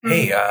years, like,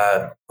 hey,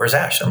 where's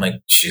Ash? I'm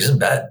like, she's in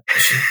bed.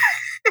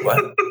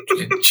 What?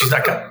 She's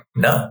not coming.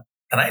 No.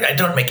 And I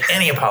don't make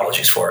any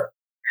apologies for it.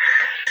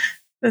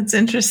 That's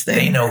interesting.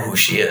 They know who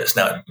she is.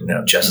 Now,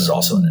 Jess is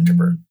also an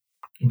introvert,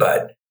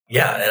 but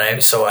yeah. And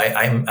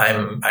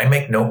I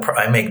make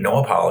no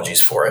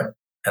apologies for it.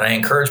 And I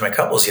encourage my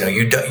couples,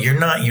 you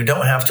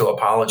don't have to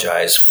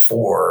apologize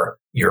for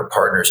your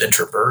partner's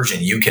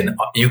introversion. You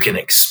can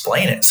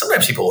explain it.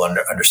 Sometimes people will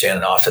understand,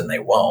 and often they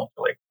won't.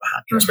 Like,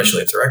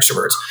 especially if they're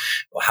extroverts.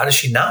 Well, how does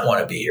she not want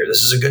to be here?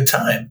 This is a good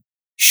time.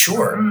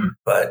 Sure.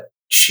 But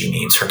she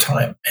needs her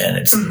time, and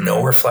it's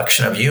no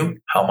reflection of you,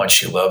 how much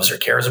she loves or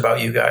cares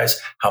about you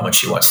guys, how much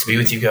she wants to be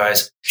with you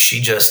guys.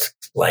 She just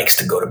likes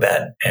to go to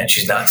bed, and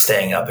she's not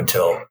staying up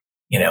until,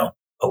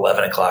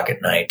 11 o'clock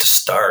at night to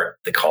start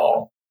the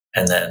call.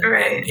 And then,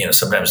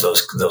 sometimes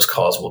those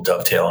calls will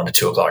dovetail into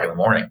 2 o'clock in the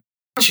morning.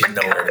 She's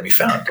nowhere to be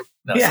found.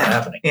 That's not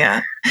happening.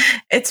 Yeah.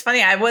 It's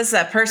funny. I was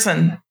that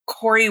person.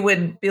 Corey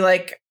would be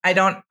like, I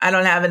don't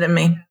have it in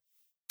me.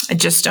 I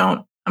just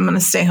don't. I'm going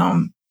to stay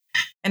home.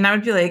 And I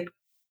would be like,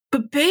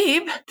 but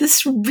babe,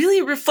 this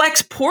really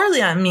reflects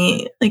poorly on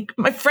me. Like,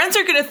 my friends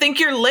are going to think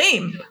you're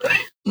lame.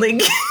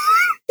 Like,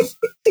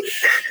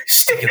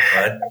 stick in the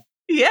mud.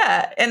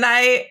 Yeah. And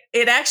I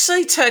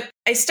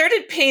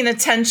started paying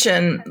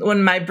attention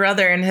when my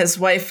brother and his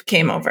wife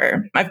came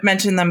over. I've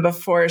mentioned them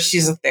before.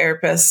 She's a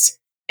therapist.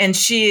 and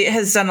she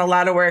has done a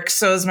lot of work.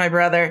 So has my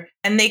brother.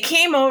 And they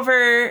came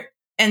over,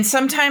 and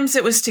sometimes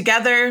it was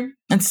together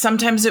and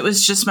sometimes it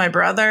was just my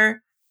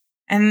brother.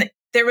 And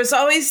there was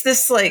always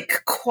this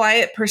like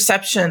quiet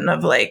perception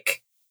of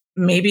like,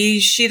 maybe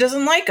she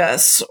doesn't like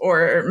us,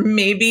 or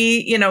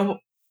maybe,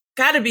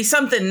 got to be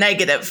something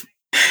negative.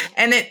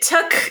 And it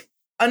took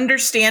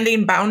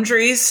understanding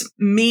boundaries,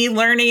 me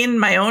learning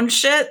my own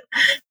shit,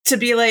 to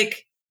be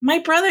like, my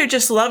brother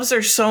just loves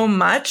her so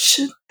much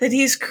that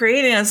he's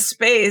creating a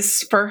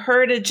space for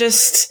her to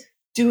just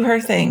do her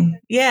thing.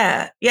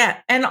 Yeah. Yeah.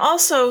 And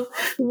also,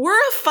 we're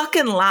a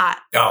fucking lot.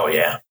 Oh,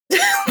 yeah.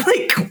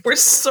 Like, we're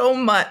so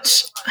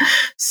much.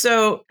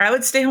 So I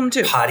would stay home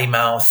too. Potty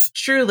mouth.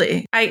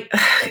 Truly.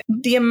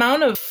 The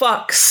amount of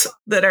fucks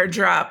that are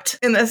dropped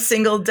in a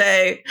single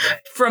day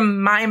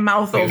from my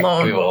mouth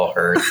alone. We've all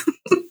heard.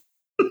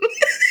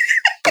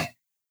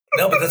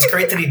 No, but that's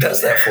great that he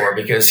does that for her,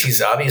 because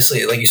he's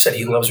obviously, like you said,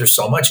 he loves her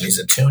so much and he's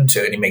attuned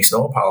to it, and he makes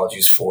no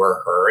apologies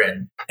for her,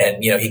 and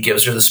he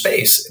gives her the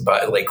space,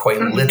 but like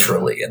quite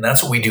literally. And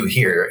that's what we do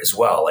here as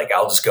well. Like,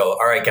 I'll just go,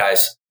 all right,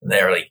 guys. And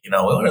they're like, we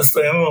want to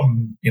stay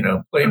home,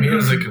 play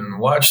music and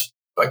watch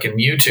fucking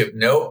YouTube.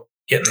 Nope,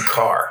 get in the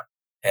car.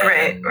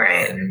 And,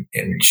 right.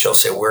 And she'll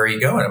say, where are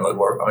you going? I'm like,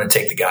 I'm going to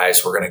take the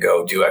guys. We're going to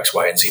go do X,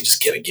 Y, and Z.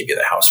 Just give you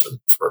the house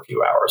for a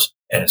few hours.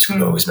 And it's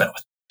always met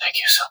with, thank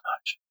you so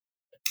much.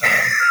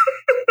 I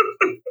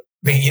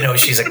mean,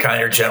 she's a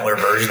kinder, gentler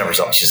version of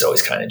herself. She's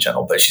always kind of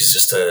gentle, but she's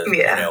just a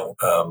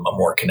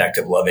more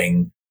connective,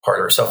 loving part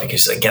of herself.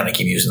 Because again, I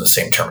keep using the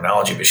same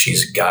terminology, but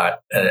she's had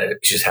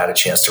a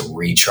chance to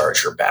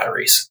recharge her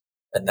batteries.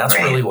 And that's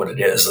really what it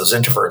is. Those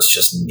introverts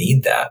just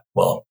need that.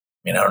 Well,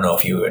 I don't know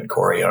if you and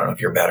Corey, I don't know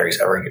if your batteries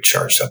ever get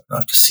charged up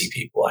enough to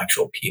see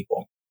actual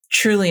people.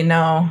 Truly,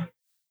 no.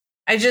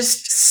 I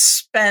just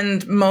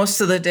spend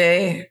most of the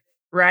day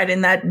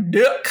riding that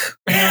dick.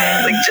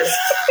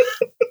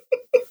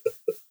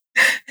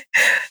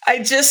 I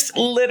just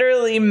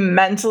literally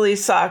mentally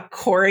saw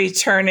Corey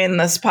turning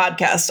this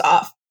podcast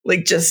off.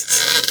 Like,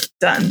 just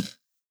done.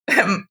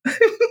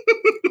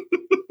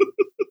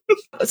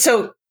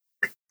 So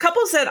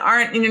couples that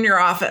aren't in your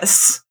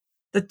office,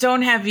 that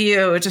don't have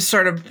you to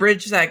sort of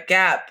bridge that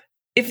gap,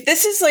 if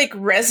this is like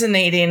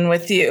resonating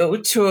with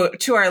you,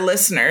 to our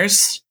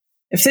listeners,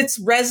 if it's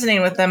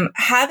resonating with them,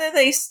 how do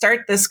they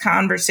start this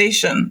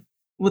conversation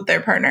with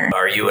their partner?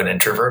 Are you an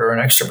introvert or an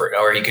extrovert?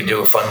 Or you can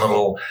do a fun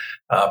little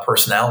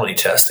personality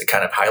test that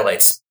kind of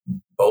highlights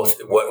both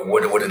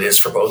what it is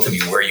for both of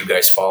you, where you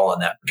guys fall on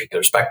that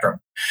particular spectrum,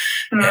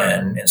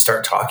 and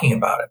start talking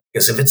about it.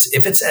 Because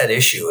if it's at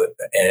issue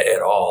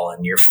at all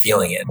and you're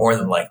feeling it, more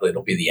than likely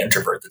it'll be the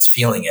introvert that's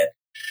feeling it.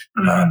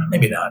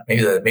 Maybe not.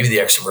 Maybe the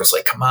extrovert's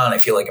like, come on, I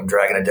feel like I'm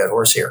dragging a dead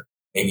horse here.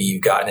 Maybe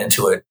you've gotten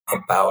into it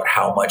about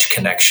how much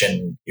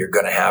connection you're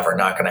going to have or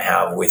not going to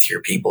have with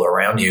your people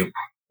around you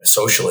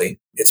socially.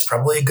 It's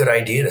probably a good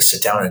idea to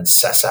sit down and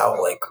suss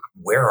out, like,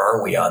 where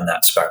are we on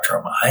that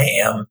spectrum? I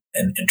am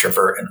an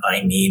introvert and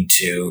I need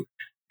to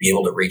be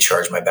able to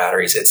recharge my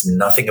batteries. It's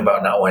nothing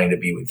about not wanting to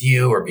be with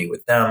you or be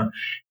with them.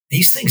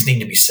 These things need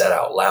to be said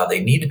out loud.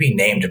 They need to be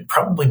named, and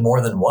probably more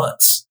than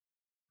once.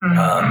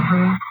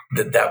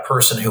 That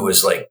person who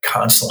is like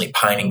constantly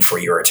pining for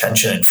your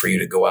attention and for you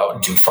to go out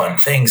and do fun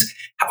things,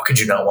 how could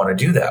you not want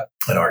to do that?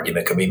 An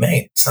argument could be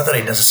made. It's not that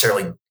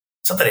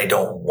I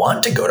don't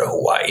want to go to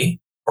Hawaii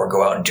or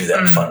go out and do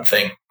that fun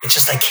thing. It's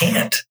just I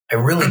can't. I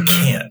really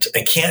can't.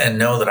 I can't, and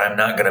know that I'm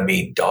not going to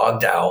be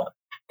dogged out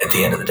at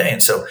the end of the day.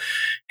 And so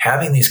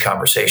having these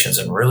conversations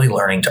and really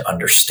learning to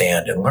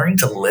understand and learning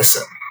to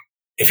listen.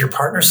 If your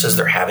partner says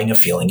they're having a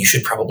feeling, you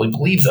should probably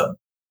believe them.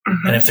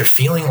 And if they're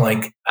feeling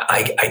like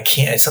I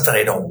can't, it's not that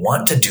I don't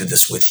want to do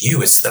this with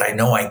you. It's that I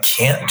know I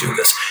can't do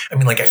this. I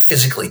mean, like, I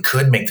physically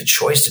could make the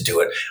choice to do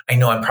it. I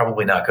know I'm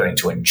probably not going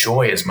to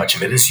enjoy as much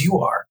of it as you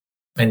are.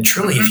 And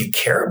truly, if you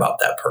care about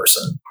that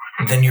person,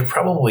 then you're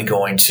probably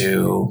going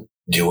to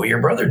do what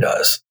your brother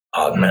does,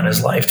 augment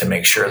his life to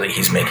make sure that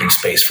he's making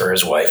space for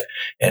his wife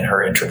and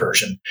her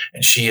introversion.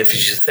 And if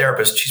she's a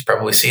therapist, she's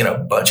probably seeing a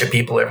bunch of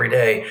people every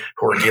day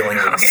who are dealing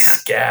with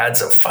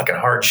scads of fucking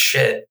hard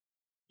shit.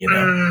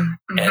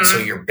 And so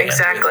your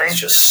bandwidth is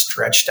just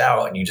stretched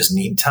out and you just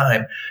need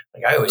time.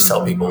 Like, I always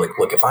tell people, like,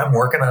 look, if I'm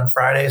working on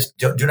Fridays,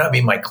 do not be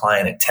my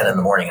client at 10 in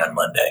the morning on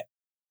Monday.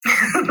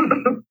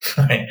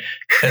 Right?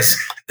 Because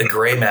the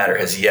gray matter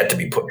has yet to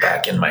be put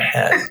back in my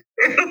head.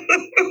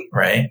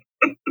 Right?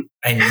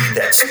 I need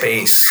that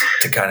space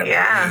to kind of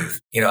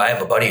breathe. I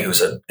have a buddy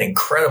who's an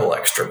incredible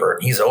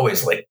extrovert. He's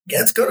always like,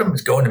 let's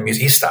go into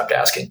music. He stopped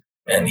asking.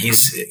 And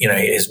he's,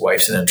 his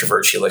wife's an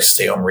introvert. She likes to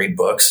stay home, read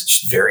books.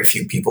 There's very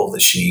few people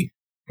that she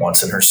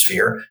wants in her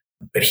sphere.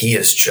 But he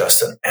is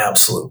just an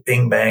absolute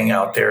bing bang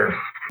out there,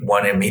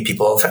 wanting to meet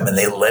people all the time. And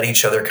they let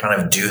each other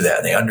kind of do that.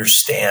 And they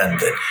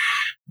understand that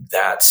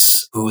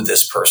that's who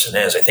this person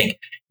is. I think,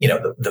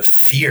 the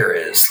fear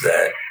is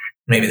that,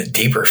 maybe the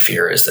deeper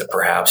fear is that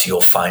perhaps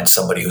you'll find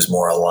somebody who's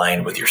more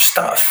aligned with your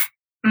stuff.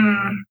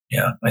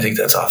 Yeah, I think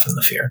that's often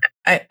the fear.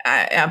 I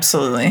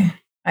absolutely.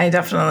 I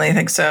definitely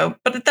think so.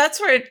 But that's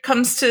where it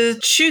comes to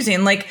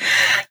choosing. Like,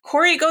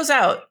 Corey goes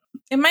out.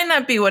 It might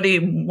not be what he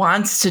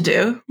wants to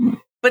do,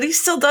 but he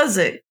still does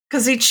it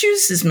because he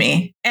chooses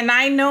me. And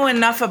I know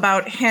enough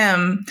about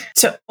him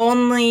to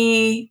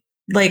only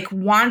like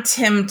want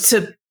him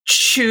to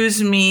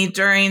choose me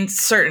during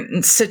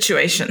certain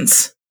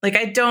situations. Like,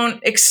 I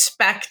don't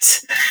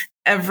expect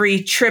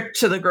every trip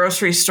to the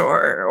grocery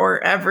store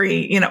or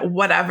every,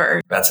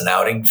 whatever. That's an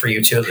outing for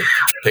you too, the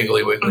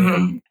Piggly Wiggly.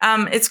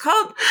 Mm-hmm. It's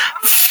called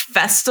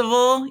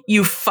Festival,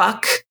 you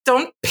fuck.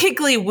 Don't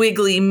Piggly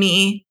Wiggly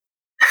me.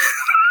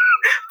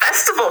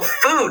 Festival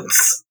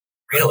foods.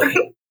 Really?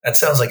 That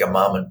sounds like a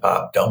mom and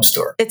pop dump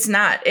store. It's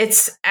not.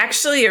 It's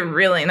actually a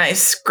really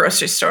nice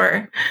grocery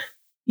store.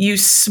 You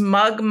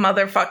smug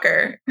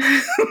motherfucker.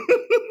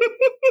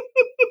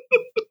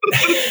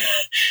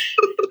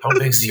 How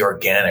big is the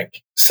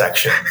organic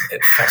section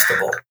at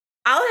Festival?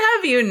 I'll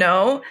have you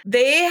know,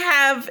 they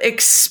have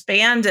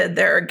expanded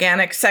their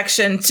organic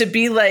section to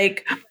be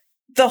like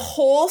the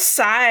whole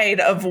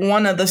side of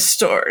one of the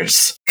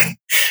stores.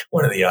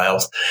 One of the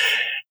aisles.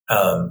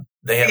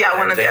 They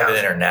have an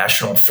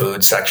international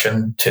food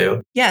section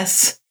too.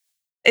 Yes.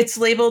 It's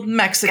labeled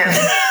Mexican.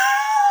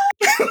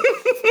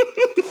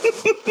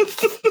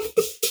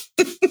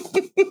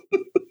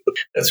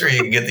 That's where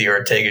you can get the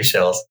Ortega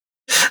shells.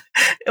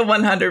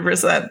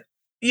 100%.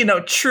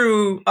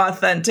 True,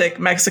 authentic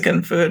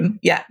Mexican food.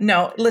 Yeah.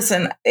 No,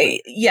 listen.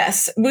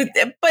 Yes. But,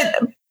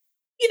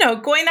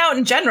 going out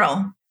in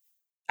general,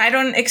 I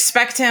don't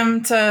expect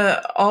him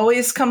to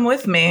always come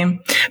with me,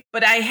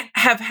 but I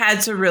have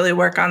had to really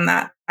work on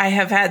that. I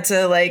have had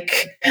to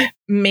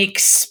make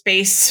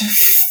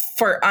space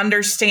for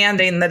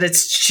understanding that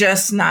it's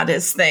just not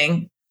his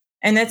thing.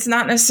 And it's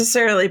not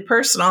necessarily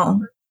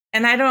personal.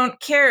 And I don't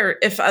care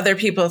if other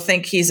people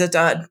think he's a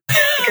dud.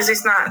 Because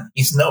he's not.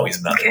 He's not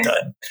a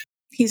dud.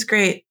 He's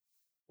great.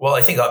 Well,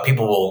 I think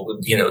people will,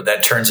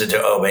 that turns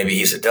into, maybe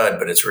he's a dud,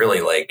 but it's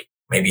really like,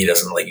 maybe he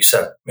doesn't, like you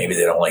said, maybe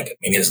they don't like it.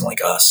 Maybe he doesn't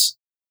like us.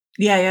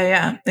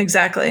 Yeah.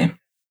 Exactly.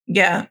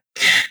 Yeah.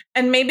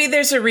 And maybe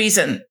there's a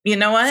reason. You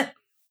know what?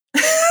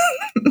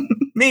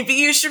 Maybe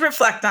you should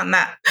reflect on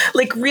that.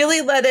 Like,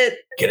 really let it...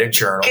 Get a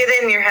journal.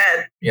 Get in your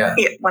head. Yeah.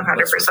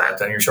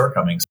 100%. On your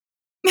shortcomings.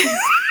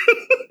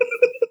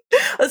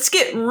 Let's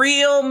get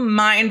real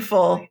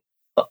mindful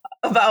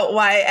about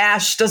why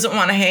Ash doesn't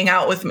want to hang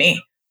out with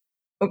me.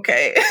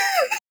 Okay.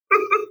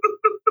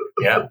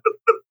 Yeah.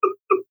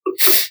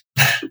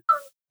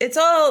 It's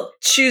all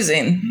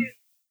choosing.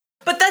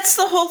 But that's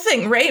the whole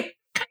thing, right?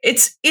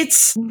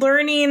 It's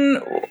learning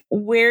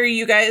where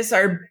you guys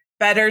are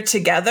better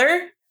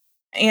together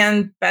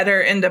and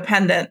better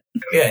independent.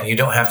 Yeah, and you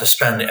don't have to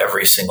spend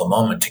every single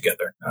moment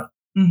together. No.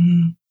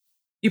 Mm-hmm.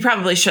 You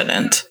probably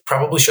shouldn't.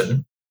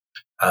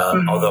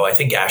 Although I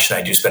think Ash and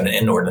I do spend an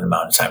inordinate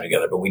amount of time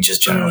together, but we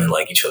just generally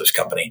like each other's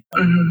company.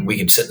 Mm-hmm. We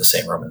can sit in the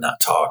same room and not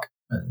talk,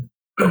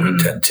 but we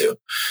tend to.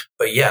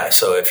 But yeah,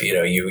 so if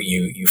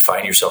you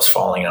find yourselves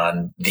falling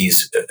on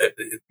these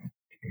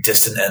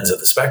distant ends of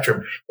the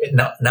spectrum,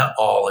 not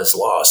all is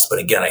lost. But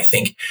again, I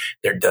think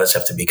there does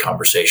have to be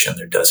conversation.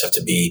 There does have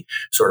to be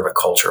sort of a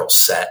cultural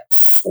set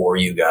for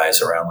you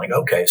guys around like,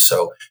 okay,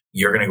 so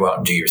you're going to go out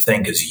and do your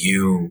thing because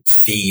you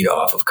feed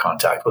off of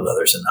contact with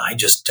others and I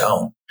just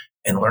don't.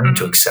 And learning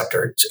to accept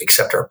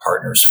our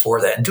partners for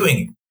that and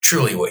doing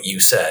truly what you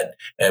said.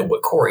 And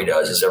what Corey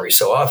does is every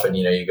so often,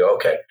 you go,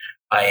 okay,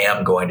 I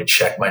am going to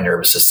check my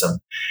nervous system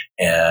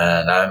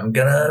and I'm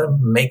going to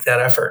make that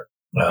effort.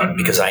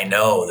 Because I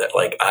know that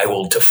I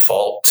will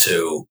default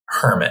to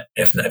hermit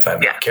if I'm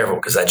not careful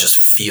because that just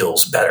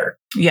feels better.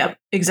 Yep,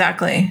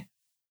 exactly.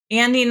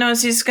 And he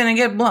knows he's going to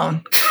get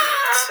blown.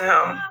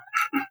 So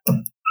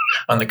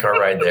on the car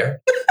ride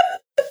there.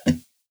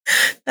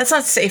 That's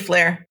not safe,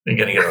 Blair. You're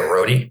going to get a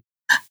roadie?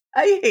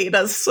 I hate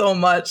us so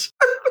much.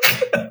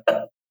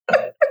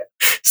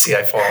 See,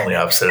 I fall on the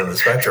opposite end of the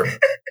spectrum.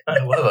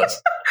 I love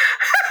us.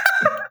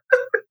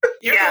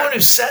 You're the one who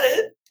said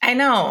it. I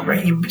know.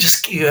 Right?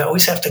 You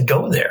always have to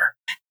go there.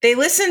 They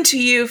listen to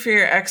you for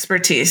your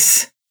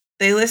expertise.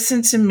 They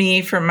listen to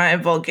me for my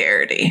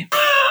vulgarity.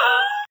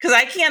 Because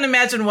I can't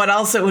imagine what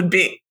else it would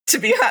be, to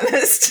be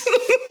honest.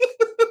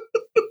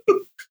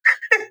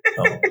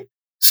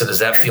 So does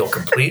that feel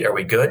complete? Are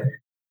we good?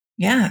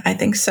 Yeah, I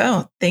think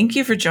so. Thank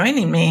you for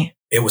joining me.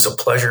 It was a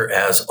pleasure,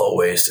 as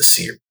always, to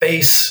see your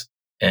face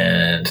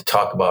and to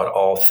talk about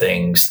all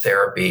things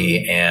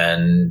therapy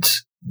and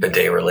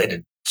bidet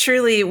related.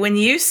 Truly, when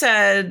you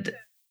said,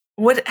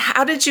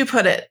 how did you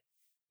put it?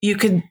 You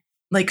could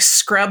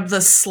scrub the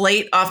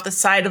slate off the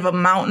side of a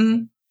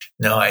mountain?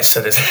 No, I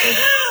said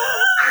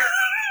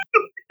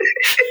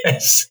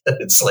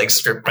it's like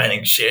strip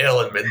mining shale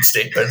in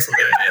mid-state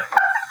Pennsylvania.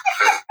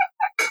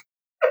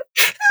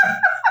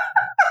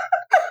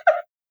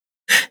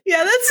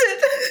 Yeah, that's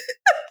it.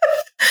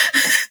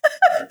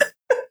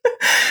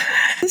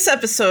 This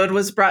episode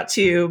was brought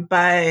to you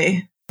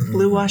by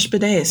Blue Wash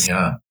Bidets.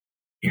 Yeah.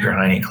 Keep your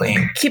hiney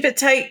clean. Keep it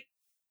tight.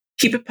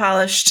 Keep it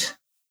polished.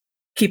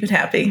 Keep it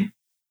happy.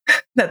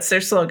 That's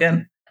their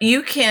slogan.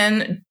 You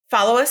can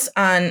follow us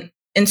on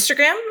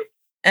Instagram,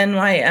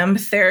 NYM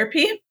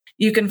Therapy.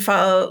 You can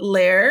follow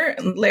Lair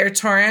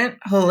Torrent,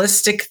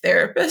 Holistic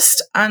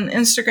Therapist on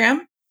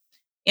Instagram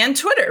and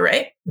Twitter,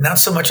 right? Not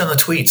so much on the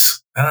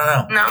tweets. I don't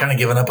know. No. I've kind of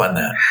given up on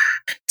that.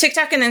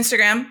 TikTok and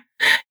Instagram.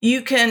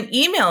 You can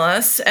email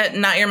us at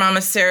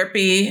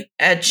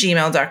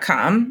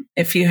notyourmamastherapy@gmail.com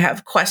if you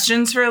have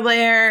questions for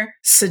Lair,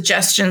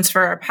 suggestions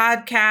for our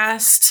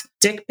podcast,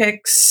 dick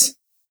pics,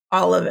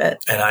 all of it.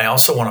 And I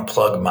also want to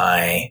plug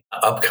my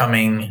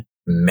upcoming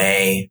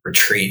May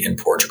retreat in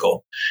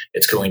Portugal.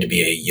 It's going to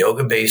be a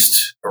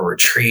yoga-based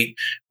retreat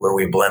where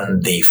we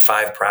blend the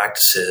 5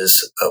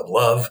 practices of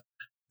love,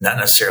 not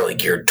necessarily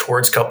geared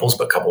towards couples,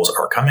 but couples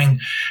are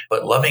coming,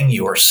 but loving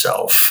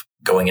yourself,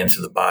 going into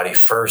the body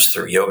first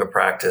through yoga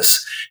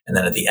practice. And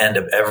then at the end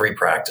of every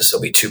practice,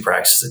 there'll be 2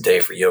 practices a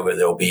day for yoga.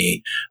 There'll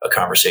be a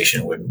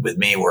conversation with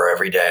me where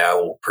every day I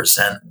will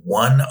present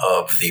one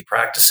of the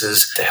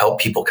practices to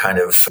help people kind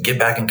of get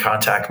back in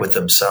contact with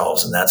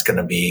themselves. And that's going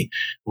to be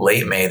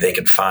late May.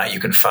 You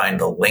can find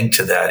the link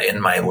to that in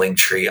my link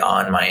tree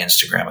on my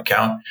Instagram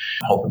account.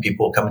 I'm hoping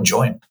people will come and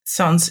join.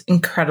 Sounds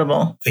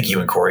incredible. I think you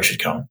and Corey should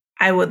come.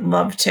 I would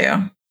love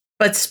to.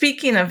 But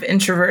speaking of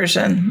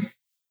introversion,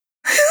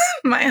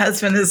 my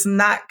husband is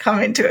not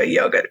coming to a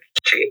yoga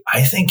retreat.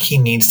 I think he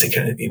needs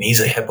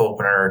a hip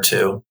opener or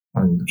 2.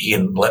 And he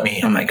can let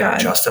me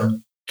adjust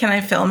him. Can I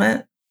film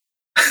it?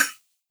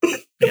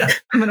 Yeah.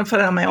 I'm going to put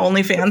it on my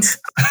OnlyFans.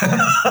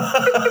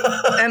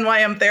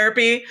 NYM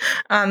Therapy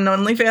on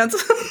OnlyFans.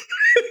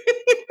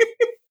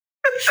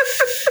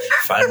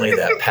 Finally,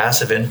 that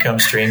passive income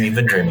stream you've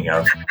been dreaming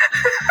of.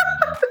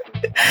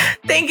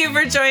 Thank you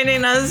for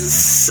joining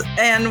us,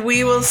 and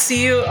we will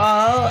see you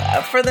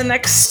all for the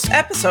next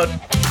episode.